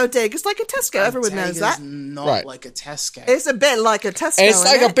 A bodega is like a Tesco. Everyone knows that. Not like a Tesco. It's a bit like a Tesco. It's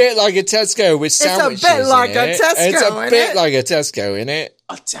like a bit like a Tesco with sandwiches. It's a bit like a Tesco. It's a bit like a Tesco, in it.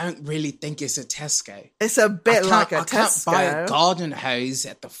 I don't really think it's a Tesco. It's a bit like a Tesco. I can't buy a garden hose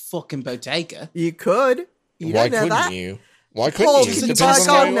at the fucking bodega. You could. Why couldn't you? Why couldn't you? Does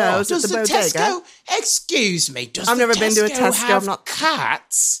the Tesco? Excuse me. I've never been to a Tesco. Have not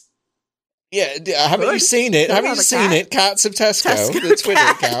cats. Yeah, haven't you seen it? Haven't you seen it? Cats of Tesco, the Twitter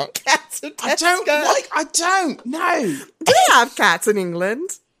account. Cats of Tesco. I don't know. Do they have cats in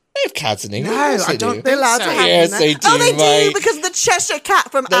England? They have cats in England. No, yes, I don't. They're allowed to have them. Yes, they do. Oh, they mate. do because the Cheshire Cat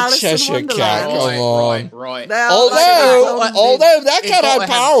from Alice in Wonderland. Cat, come on. Right. Although that cat had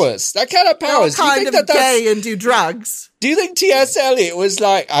powers. That cat had powers. They're kind of gay and do drugs. Do you think T.S. Eliot was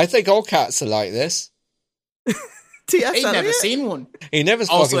like, I think all cats are like this? He's never seen one. He never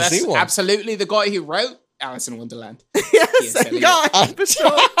fucking seen one. Absolutely the guy who wrote Alice in Wonderland. Yes, that guy, for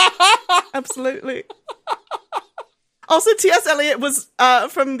sure. Absolutely. Also, T.S. Eliot was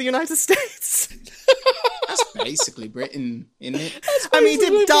from the United States. That's basically Britain, isn't it? I mean, he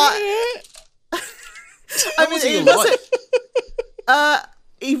did die. I mean,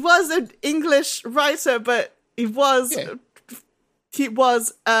 he was an English writer, but he was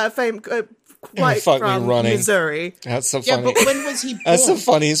famed quite from Missouri. That's so funny. Yeah, but when was he born? That's the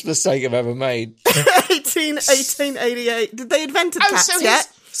funniest mistake I've ever made. 1888. Did they invent cats yet?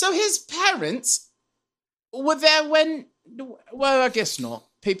 So his parents were there when... Well, I guess not.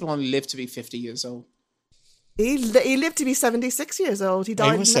 People only live to be 50 years old. He lived to be 76 years old. He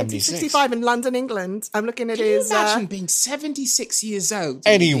died in 1965 in London, England. I'm looking at his... Can you imagine being 76 years old?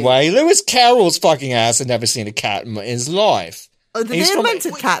 Anyway, Lewis Carroll's fucking ass had never seen a cat in his life. Oh, they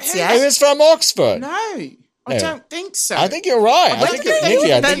invented cats, yeah? He was from Oxford. No. I don't think so. I think you're right. I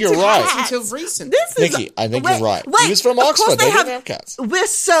think you're right. Until recent. Nikki, I think you're right. He was from Oxford. They didn't have cats. We're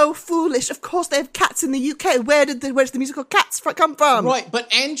so foolish. Of course they have cats in the UK. Where did the musical Cats come from? Right,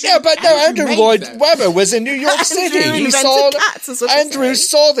 but Andrew... Yeah, but Andrew Lloyd Webber was in New York City. Andrew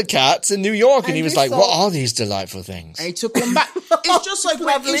saw the cats in New York and he was like, what are these delightful things? And he took them back.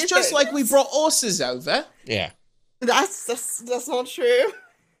 It's just like we brought horses over. Yeah. That's not true.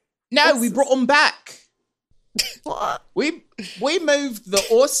 No, we brought them back. What? We moved the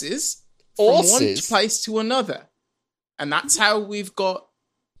horses from one place to another, and that's how we've got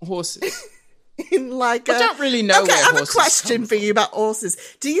horses. I don't really know. Okay, I have a question for you about horses.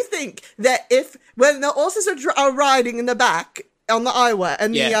 Do you think that when the horses are riding in the back on the highway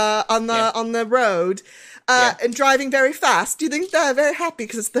and on the road and driving very fast, do you think they're very happy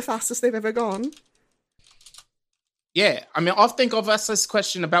because it's the fastest they've ever gone? Yeah, I mean, I think I've asked this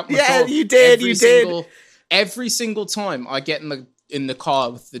question about my dog. You did. Every single time I get in the car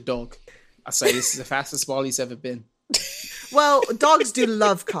with the dog, I say this is the fastest Wally's ever been. Well, dogs do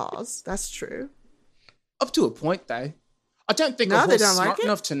love cars. That's true. Up to a point, though. I don't think a horse is smart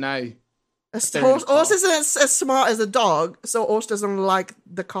enough to know. Horse isn't as smart as a dog, so horse doesn't like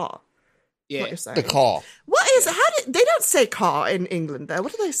the car. Yeah, what you're saying. The car. What is? They don't say car in England though?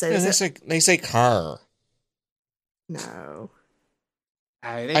 What do they say? They say car. No.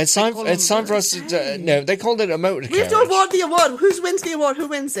 It's time for us to... no, they called it a motor carriage. We have to award the award. Who wins the award? Who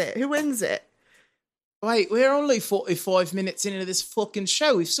wins it? Wait, we're only 45 minutes into this fucking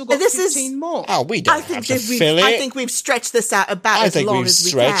show. We've still got 15 more. Oh, we don't have to fill it. I think we've stretched this out about as long as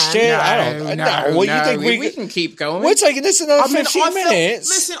we can. I think we've stretched it. I don't know. You think we can keep going. We're taking this another 15 minutes.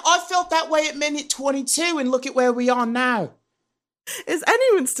 Listen, I felt that way at minute 22, and look at where we are now. Is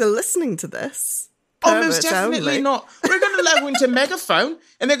anyone still listening to this? Most definitely not. We're going to level into Megaphone,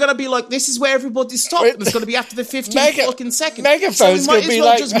 and they're going to be like, this is where everybody stopped. It's going to be after the 15th fucking second. Megaphone's going to be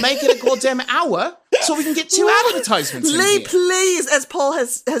like... just make it a goddamn hour so we can get 2 advertisements in here. Please, as Paul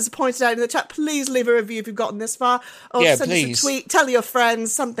has pointed out in the chat, please leave a review if you've gotten this far. Or send us a tweet, tell your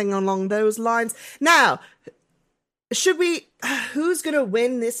friends, something along those lines. Now, who's going to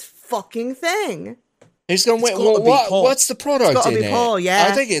win this fucking thing? He's going to win. What's the product it's in be Paul, yeah.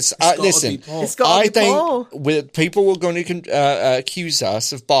 I think it's listen. I think people are going to accuse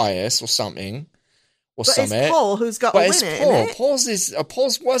us of bias or something, But it's Paul who's got to win it.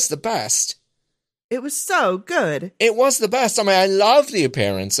 Paul's was the best. It was so good. It was the best. I mean, I love the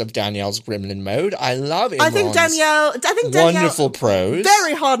appearance of Danielle's Gremlin mode. I love Imran's I think Danielle, wonderful prose.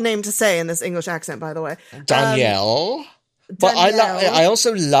 Very hard name to say in this English accent, by the way. Danielle. But I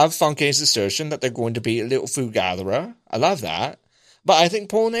also love Funke's assertion that they're going to be a little food gatherer. I love that. But I think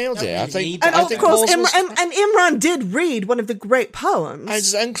Paul nailed it. Of course, Imran did read one of the great poems.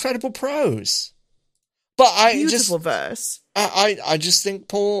 It's incredible prose. But beautiful verse. I just think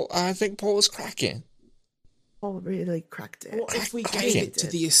Paul was cracking. Paul really cracked it. What if we gave it to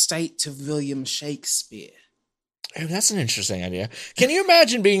the estate of William Shakespeare? Oh, that's an interesting idea. Can you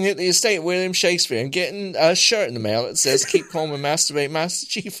imagine being at the estate of William Shakespeare and getting a shirt in the mail that says "Keep calm and masturbate, Master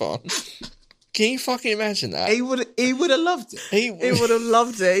Chief" on? Can you fucking imagine that? He would have loved it. He would have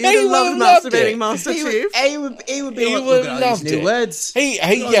loved it. He would have loved masturbating Master Chief. He would have loved it. New words.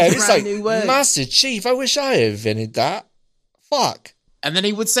 It's like Master Chief. I wish I had invented that. Fuck. And then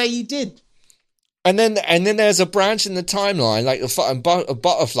he would say he did. And then there's a branch in the timeline, like a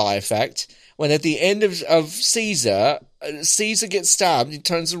butterfly effect. When at the end of Caesar gets stabbed, he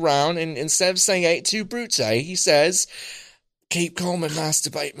turns around and instead of saying "Et tu, Brute," he says, "Keep calm and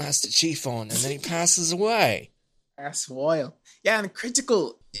masturbate, Master Chief on," and then he passes away. That's wild. Yeah, and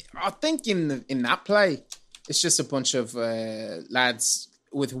critical. I think in that play, it's just a bunch of lads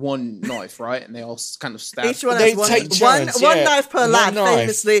with one knife, right? And they all kind of stab. Each one has one knife per lad.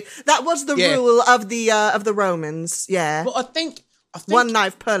 Famously, that was the rule of the Romans. Yeah, but I think one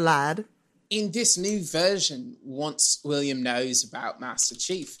knife per lad. In this new version, once William knows about Master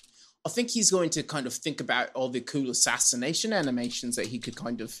Chief, I think he's going to kind of think about all the cool assassination animations that he could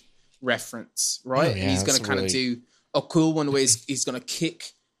kind of reference, right? Oh, yeah, and he's going to kind of do a cool one where he's going to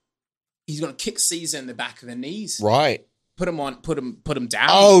kick Caesar in the back of the knees, right? Put him down.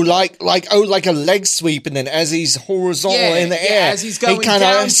 Oh, like a leg sweep, and then as he's horizontal in the air, as he's going he kind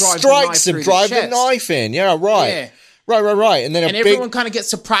of strikes him, drive the knife in. Yeah, right. Yeah. Right. And then everyone kind of gets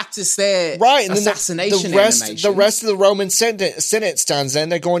to practice their assassination animation. The rest of the Roman Senate stands there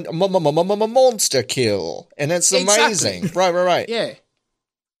and they're going, monster kill. And it's amazing. Exactly. Right. Yeah.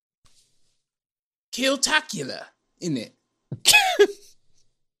 Kill-tacular, isn't it?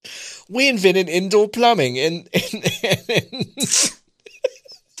 We invented indoor plumbing and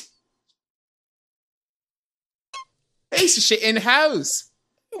Piece of shit in-house.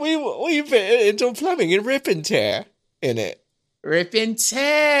 we invented indoor plumbing and rip and tear in it. Rip and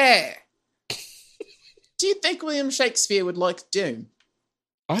tear. Do you think William Shakespeare would like Doom?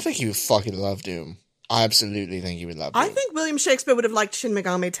 I think he would fucking love Doom. I absolutely think he would love Doom. I think William Shakespeare would have liked Shin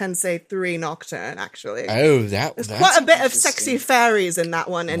Megami Tensei 3 Nocturne, actually. Oh, that's quite a bit of sexy fairies in that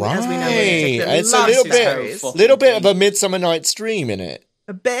one, and as we know, it's a little bit of a Midsummer Night's Dream in it.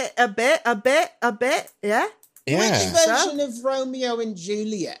 A bit, yeah. Yeah. Which version of Romeo and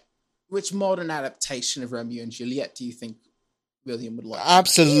Juliet? Which modern adaptation of Romeo and Juliet do you think William would like?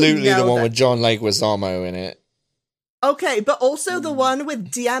 Absolutely the one with John Leguizamo in it. Okay, but also the one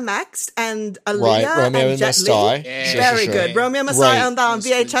with DMX and Aaliyah right, Romeo and Jet Must Die. Yeah. Very good. Romeo Must Die on that on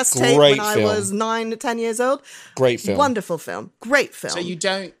VHS tape when I was 9 to 10 years old. Great film. Wonderful film. Great film. So you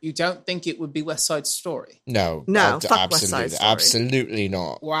don't think it would be West Side Story? No, fuck West Side Story. Absolutely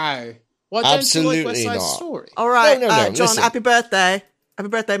not. Wow. Why don't you like West Side Story? All right, no, John, listen. happy birthday. Happy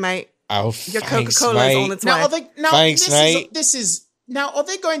birthday, mate. Oh, your thanks, Coca-Cola is mate. on its way. Thanks, mate. Now, are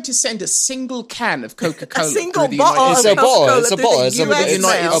they going to send a single can of Coca-Cola? A single through the bottle of United Coca-Cola. It's a bottle. It's the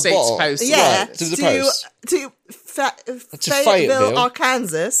United States Post. Yeah, right, to the post. To Fayetteville,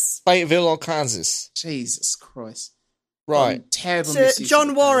 Arkansas. Fayetteville, Arkansas. Jesus Christ. Right. Terrible. To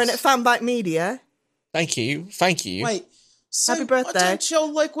John Warren at Fanbyte Media. Thank you. Wait. So happy birthday. Why don't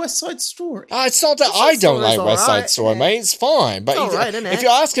y'all like West Side Story? It's not that I don't like West Side Story, mate. It's fine. But if you're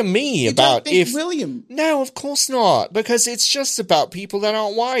asking me about if William. No, of course not. Because it's just about people that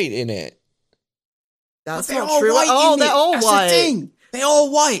aren't white in it. That's not true. They're all That's white. the thing. They're all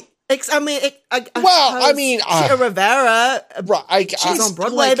white. Cheetah Rivera. Right, she's on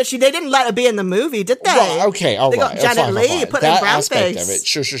Broadway, but they didn't let her be in the movie, did they? Right, okay, all right. They got Janet Leigh put in brown aspect face. of it.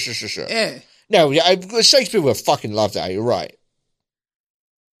 Sure. Yeah. No, Shakespeare would have fucking loved that. You're right.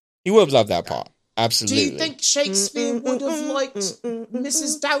 He would have loved that part. Absolutely. Do you think Shakespeare would have liked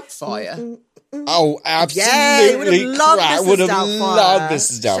Mrs. Doubtfire? Oh, absolutely. Yeah, he would have loved Mrs. Would have Doubtfire. loved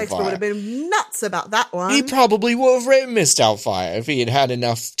Mrs. Doubtfire. Shakespeare would have been nuts about that one. He probably would have written Miss Doubtfire if he had had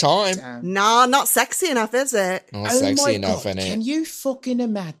enough time. Damn. Nah, not sexy enough, is it? Not sexy enough, God, innit? Can you fucking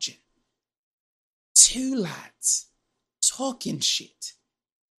imagine two lads talking shit?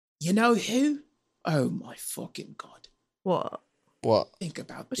 You know who? Oh my fucking God. What? Think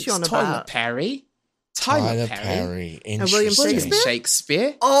about What's this. she on Tyler about? Perry. Tyler Perry. And William Interesting.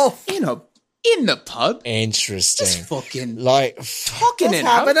 Shakespeare. Oh, In the pub. Interesting. Just fucking like talking it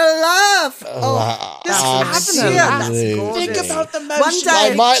out. having a laugh. Having a laugh. Absolutely. Think about the One most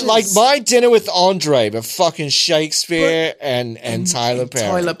day- like my dinner with Andre, but fucking Shakespeare and Tyler Perry.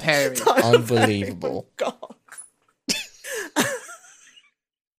 Tyler Perry. Unbelievable. God.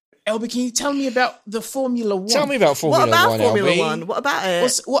 Elby, can you tell me about the Formula One? Tell me about Formula What about One, Formula LB. One? What about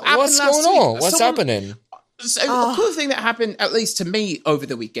it? What happened What's last going on? week? What's happening? So a cool thing that happened, at least to me, over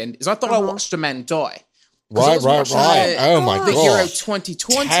the weekend is I thought I watched a man die. Right. Oh my The Euro god.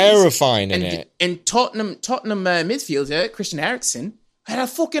 2020. Terrifying in it. And Tottenham midfielder Christian Eriksen had a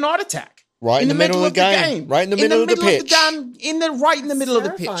fucking heart attack. Right in the middle of the game. Right in the middle of the pitch. Right in the middle of the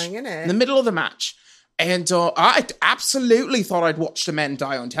pitch. Innit? In the middle of the match. And I absolutely thought I'd watched a man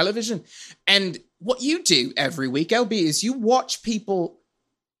die on television. And what you do every week, LB, is you watch people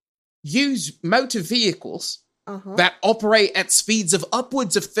use motor vehicles that operate at speeds of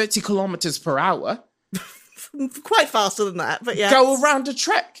upwards of 30 kilometers per hour. Quite faster than that, but yeah. Go around a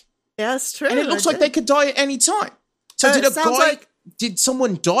track. Yeah, it's true. And it looks like they could die at any time. So did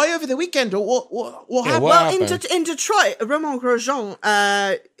someone die over the weekend, or what happened? Well, in Detroit, Romain Grosjean,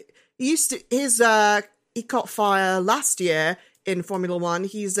 he caught fire last year in Formula One.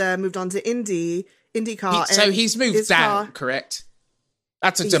 He's moved on to IndyCar. So he's moved down, correct?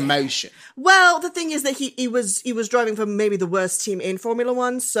 That's a demotion. Well, the thing is that he was driving for maybe the worst team in Formula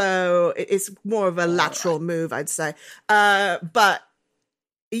One, so it's more of a lateral move, I'd say. But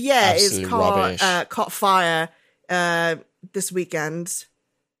yeah, his car caught fire this weekend.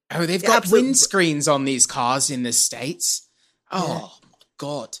 Oh, they've got windscreens on these cars in the States. Oh my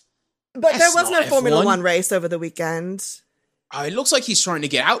God. But there was no Formula One race over the weekend. Oh, it looks like he's trying to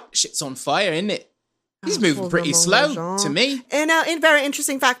get out. Shit's on fire, isn't it? He's moving pretty slow to me. And a very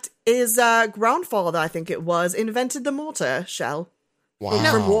interesting fact is Grandfather, I think it was, invented the mortar shell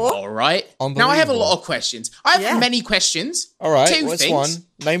Wow. From war. All right. Now I have a lot of questions. I have Yeah. many questions. All right. Two What's things. one?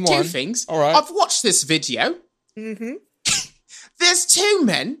 Name one. Two things. All right. I've watched this video. Mm-hmm. There's two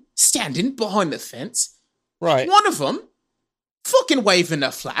men standing behind the fence. Right. One of them fucking waving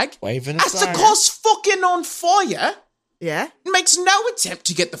a flag. Waving a As flag. the car's fucking on fire. Yeah. Makes no attempt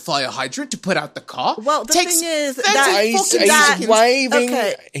to get the fire hydrant to put out the car. Well, the Takes thing is 30 that fucking that- seconds. waving.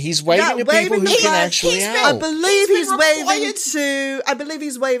 Okay. He's waving That to people waving who the can flag, actually he's been- I help. believe He's he's been waving required- to. I believe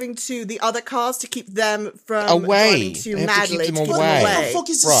he's waving to the other cars to keep them from Away. driving too They have to keep madly. them to keep away. What the fuck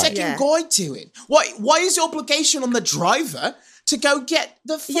is the Right. second Yeah. guy doing? Why is the obligation on the driver to go get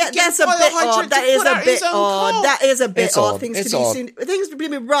the fucking Yeah, that's a fire bit hydrant odd. to That is put a out bit his own odd. car? That is a bit It's odd. odd. Things It's to be odd. seen. Things to be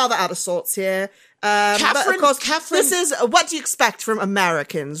rather out of sorts here. But of Catherine- course, Catherine- this is what do you expect from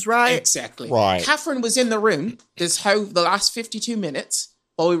Americans, right? Exactly. Right. Catherine was in the room the last 52 minutes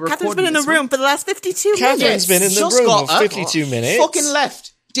while we were Catherine's recording been in the this one. room for the last 52 Catherine's minutes. been in the Just room got for up, 52 minutes. Fucking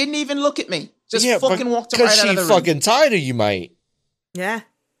left. Didn't even look at me. Just fucking walked right because out of she's the room. fucking tired of you, mate. Yeah,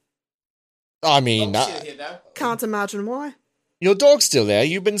 I mean, can't imagine why. your dog's still there.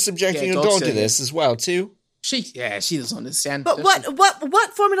 You've been subjecting Yeah, your dog's dog to still here. this as well, too. She doesn't understand. But does she?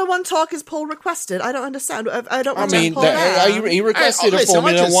 what Formula One talk is Paul requested? I don't understand. I don't. I understand mean, Paul now. he requested a listen,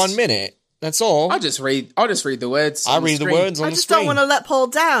 Formula I just- 1 minute. That's all. I'll just read the words. I on read the screen. words on I the just screen. don't want to let Paul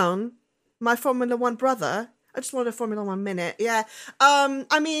down, my Formula One brother. I just wanted a Formula 1 minute. Yeah.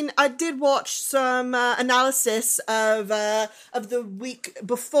 I mean, I did watch some analysis of the week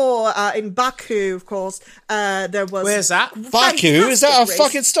before in Baku. Of course, there was. Where's that? Baku? Is that a fantastic race.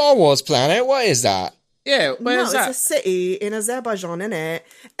 fucking Star Wars planet? What is that? Yeah, No, where's that? it's a city in Azerbaijan, innit?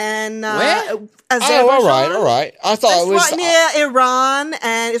 And Where? Azerbaijan. Oh, all right. I thought It's it was right near Iran,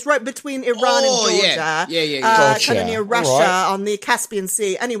 and it's right between Iran Oh, and Georgia. yeah. Gotcha. Kind of near All Russia right. on the Caspian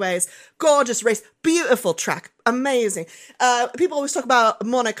Sea. Anyways, gorgeous race, beautiful track, amazing. People always talk about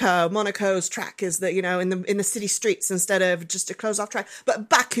Monaco. Monaco's track is that in the city streets instead of just a closed off track. But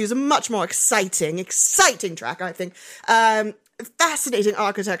Baku's a much more exciting track, I think. Fascinating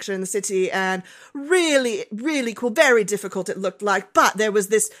architecture in the city and really, really cool. Very difficult it looked like, but there was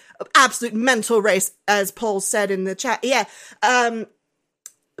this absolute mental race, as Paul said in the chat. Yeah,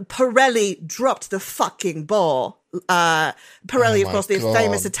 Pirelli dropped the fucking ball. Pirelli, Oh of course, the my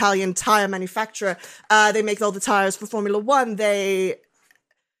famous God. Italian tire manufacturer. They make all the tires for Formula One. They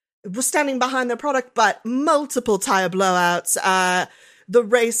were standing behind their product, but multiple tire blowouts. The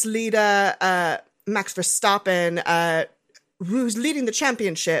race leader, Max Verstappen, who's leading the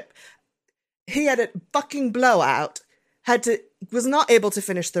championship, he had a fucking blowout, was not able to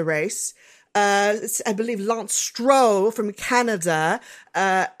finish the race. I believe Lance Stroll from Canada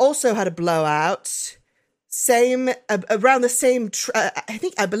also had a blowout. Around the same.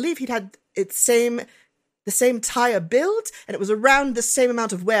 I believe he'd had the same tire build, and it was around the same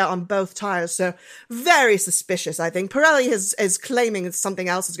amount of wear on both tires. So very suspicious, I think. Pirelli is claiming that something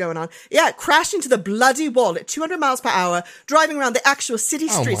else is going on. Yeah, crashed into the bloody wall at 200 miles per hour, driving around the actual city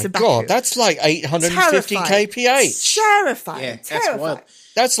Oh streets my of Baku. God, that's like 850 Terrifying. kph. Terrifying. Yeah, that's terrifying. wild.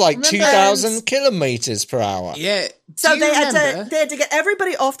 That's like Remember- 2,000 kilometers per hour. Yeah. So Do they you had remember? to get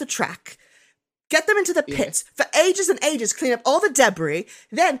everybody off the track, get them into the pits for ages and ages, clean up all the debris.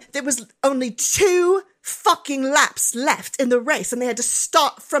 Then there was only 2 fucking laps left in the race, and they had to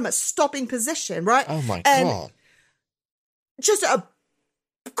start from a stopping position, right? Oh my And God. just a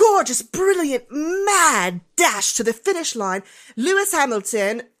gorgeous, brilliant, mad dash to the finish line. Lewis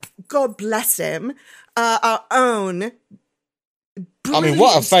Hamilton, God bless him, our own. I mean,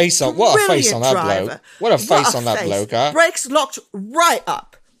 what a face on brilliant that driver. bloke. What a face on that face. bloke, huh? Brakes locked right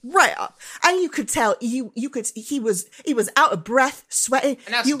up. And you could tell he was out of breath, sweating.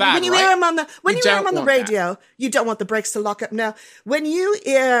 And that's bad, when you right? hear him on the don't want that. radio, you don't want the brakes to lock up. No, when you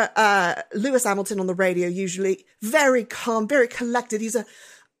hear Lewis Hamilton on the radio, usually very calm, very collected. He's an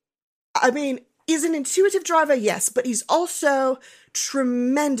intuitive driver, yes, but he's also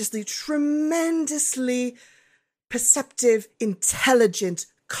tremendously perceptive, intelligent,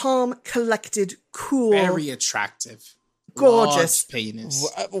 calm, collected, cool, Very attractive. gorgeous. Large penis.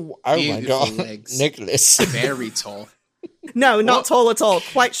 Oh my Beautiful God. legs. Nicholas. Very tall. No, not tall at all.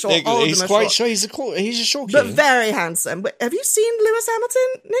 Quite short. Nicholas, All of he's them are quite short. short. He's a short But king. very handsome. But have you seen Lewis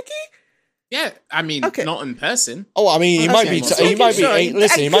Hamilton, Nikki? Yeah, I mean, Okay. not in person. Oh, I mean, he might be. Okay. He might be. Sure.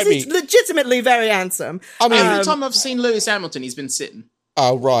 Listen, he might He's be. legitimately very handsome. I mean, Every time I've seen Lewis Hamilton, he's been sitting.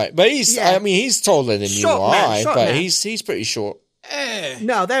 oh right, but he's. Yeah. I mean, he's taller than Short you man, are, short but man. he's pretty short.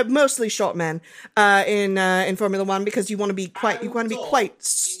 No, they're mostly short men in Formula One because you want to be quite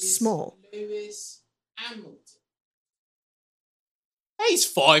small. Lewis Hamilton. He's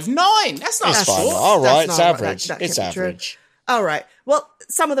 5'9". That's not It's short. fine. All right, That's it's not- average. that It's can't be true. average. All right. Well,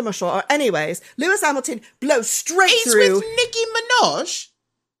 some of them are shorter. Anyways, Lewis Hamilton blows straight He's through. with Nicki Minaj.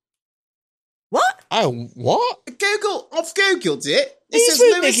 What? Oh, what? I've Googled it. It He's says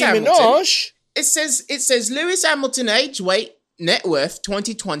with Lewis Nicki Hamilton. Minaj. It says Lewis Hamilton, age, weight, net worth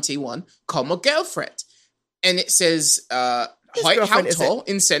 2021, girlfriend. And it says height, how girlfriend is tall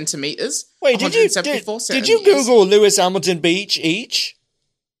in centimeters. Wait, did you Google Lewis Hamilton beach each?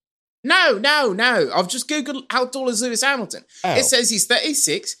 No. I've just Googled how tall is Lewis Hamilton. Oh. It says he's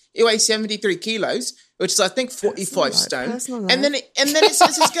 36, he weighs 73 kilos, which is I think 45 stone. And then it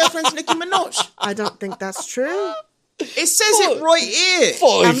says his girlfriend's Nicki Minaj. I don't think that's true. It says it right here.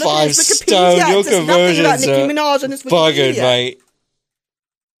 45 stone, your conversions are buggered, mate.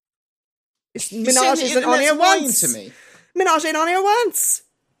 Minaj isn't on here once. To me. Minaj ain't on here once.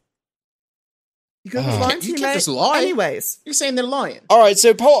 You could be lying to you me, can't mate. just lie. Anyways. You're saying they're lying. All right,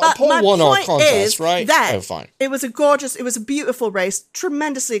 so Paul my won our point contest, is right? that Oh, fine. it was a beautiful race,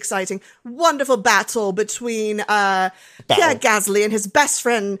 tremendously exciting, wonderful battle between Pierre Gasly and his best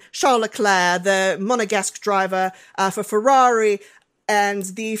friend Charles Leclerc, the Monegasque driver for Ferrari, and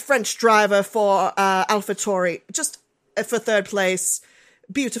the French driver for AlphaTauri, just for third place.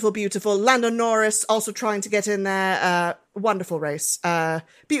 Beautiful. Lando Norris also trying to get in there. Wonderful race.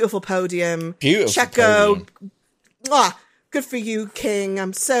 Beautiful podium. Checo. Good for you, King.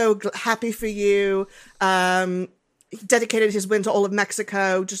 I'm so happy for you. He dedicated his win to all of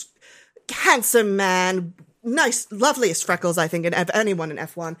Mexico. Just handsome man. Nice, loveliest freckles, I think, of anyone in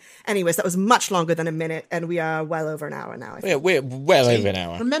F1. Anyways, that was much longer than a minute, and we are well over an hour now. I think. Yeah, we're well over an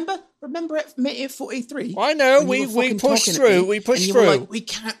hour. Remember at minute 43? I know, we pushed through. We pushed through. Like,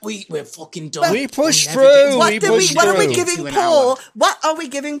 we're fucking done. We pushed through. What are we giving Paul? What are we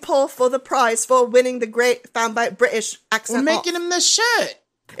giving Paul for the prize for winning the great Fanbyte British accent? We're making him the shirt.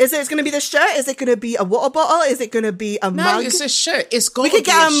 Is it going to be the shirt? Is it going to be a water bottle? Is it going to be a mug? No, it's a shirt. It's got. We could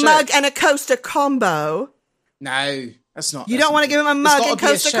get a mug and a coaster combo. No, that's not. You don't want to give him a mug and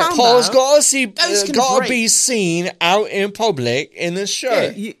coaster combo? Paul's got to be seen out in public in the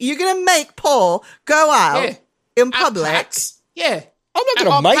shirt. Yeah, you're going to make Paul go out in public? Yeah. I'm not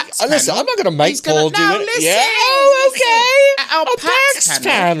going to make. Listen, I'm not going to make Paul do it. Listen, yeah. Oh, okay. At our PAX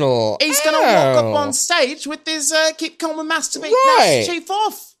panel, he's going to walk up on stage with his "Keep Calm and Masturbate" Master Chief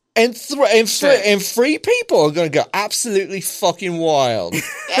off. And three people are going to go absolutely fucking wild.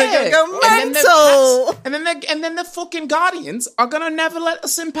 They're going to go mental. And then the fucking Guardians are going to never let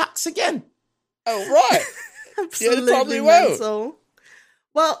us in PAX again. Oh, right. Absolutely they probably mental. won't.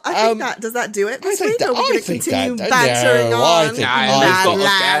 Well, I think does that do it this week? Or are we going to continue that, bantering on?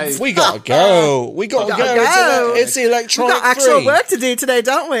 We got to go. We got to go. It's the electronic We've got actual work to do today,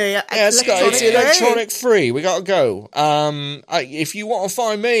 don't we? Yeah, it's the electronic free. We got to go. If you want to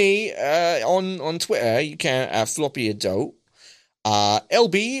find me on Twitter, you can at Floppy Adult.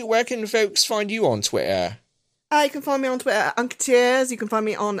 LB, where can folks find you on Twitter? You can find me on Twitter at Unketeers. You can find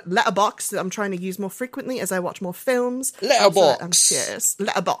me on Letterboxd that I'm trying to use more frequently as I watch more films. Letterboxd.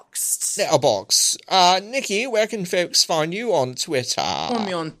 Letterboxd. Nikki, where can folks find you on Twitter? Find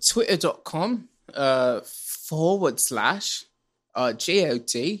me on twitter.com /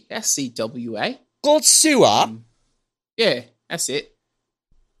 GODSCWA. Godsua? Yeah, that's it.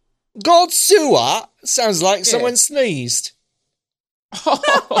 Godsua sounds like someone sneezed.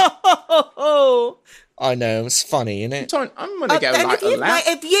 I know, it's funny, isn't it? I'm going to go like a laugh.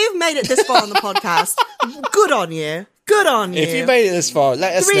 If you've made it this far on the podcast, good on you. Good on you. If you made it this far,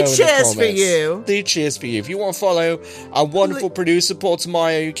 let us know in the comments. 3 cheers for you. 3 cheers for you. If you want to follow our wonderful producer, Paul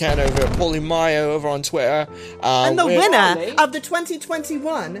Tamayo, you can over at Paulie Mayo over on Twitter. And the winner of the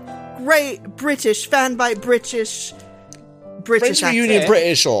 2021 Great British Fanbyte British French Reunion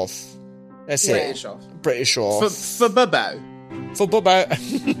British off. That's British it. Off. British off. For Bubbo. For Bubbo.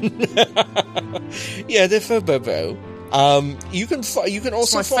 Yeah, they're for Bubbo. You can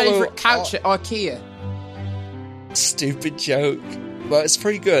also it's follow my favourite couch at IKEA. Stupid joke, but it's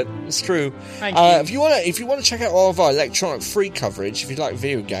pretty good. It's true. Thank you. If you want to check out all of our electronic free coverage, if you like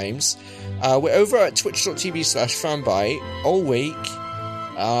video games, we're over at twitch.tv/fanbyte all week.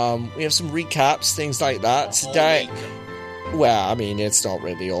 We have some recaps, things like that today. Well, I mean, it's not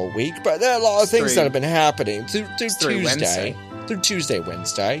really all week, but there are a lot of things that have been happening through Tuesday,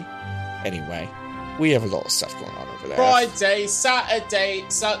 Wednesday. Anyway, we have a lot of stuff going on over there. Friday, Saturday,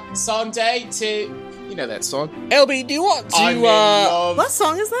 Sunday to... You know that song. LB, do you want to... what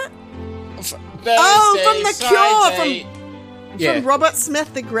song is that? Thursday, from The Friday. Cure, from Robert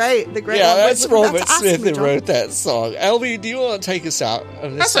Smith, the great Yeah, one. that's Robert Smith who wrote that song. LB, do you want to take us out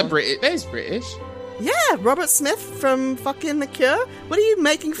of this song? That is British. Yeah, Robert Smith from fucking The Cure. What are you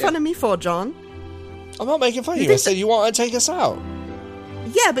making fun of me for, John? I'm not making fun of you. I said you want to take us out.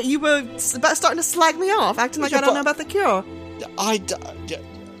 Yeah, but you were starting to slag me off, acting like I don't know about the cure. I don't know.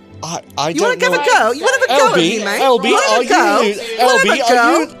 You want to have a go? You want to have a go at me, mate? LB,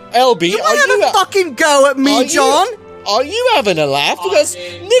 you want to have a fucking go at me, John? Are you having a laugh? Because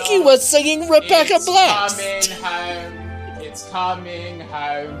Nikki was singing Rebecca Black. It's coming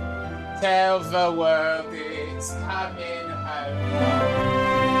home. Tell the world it's coming home.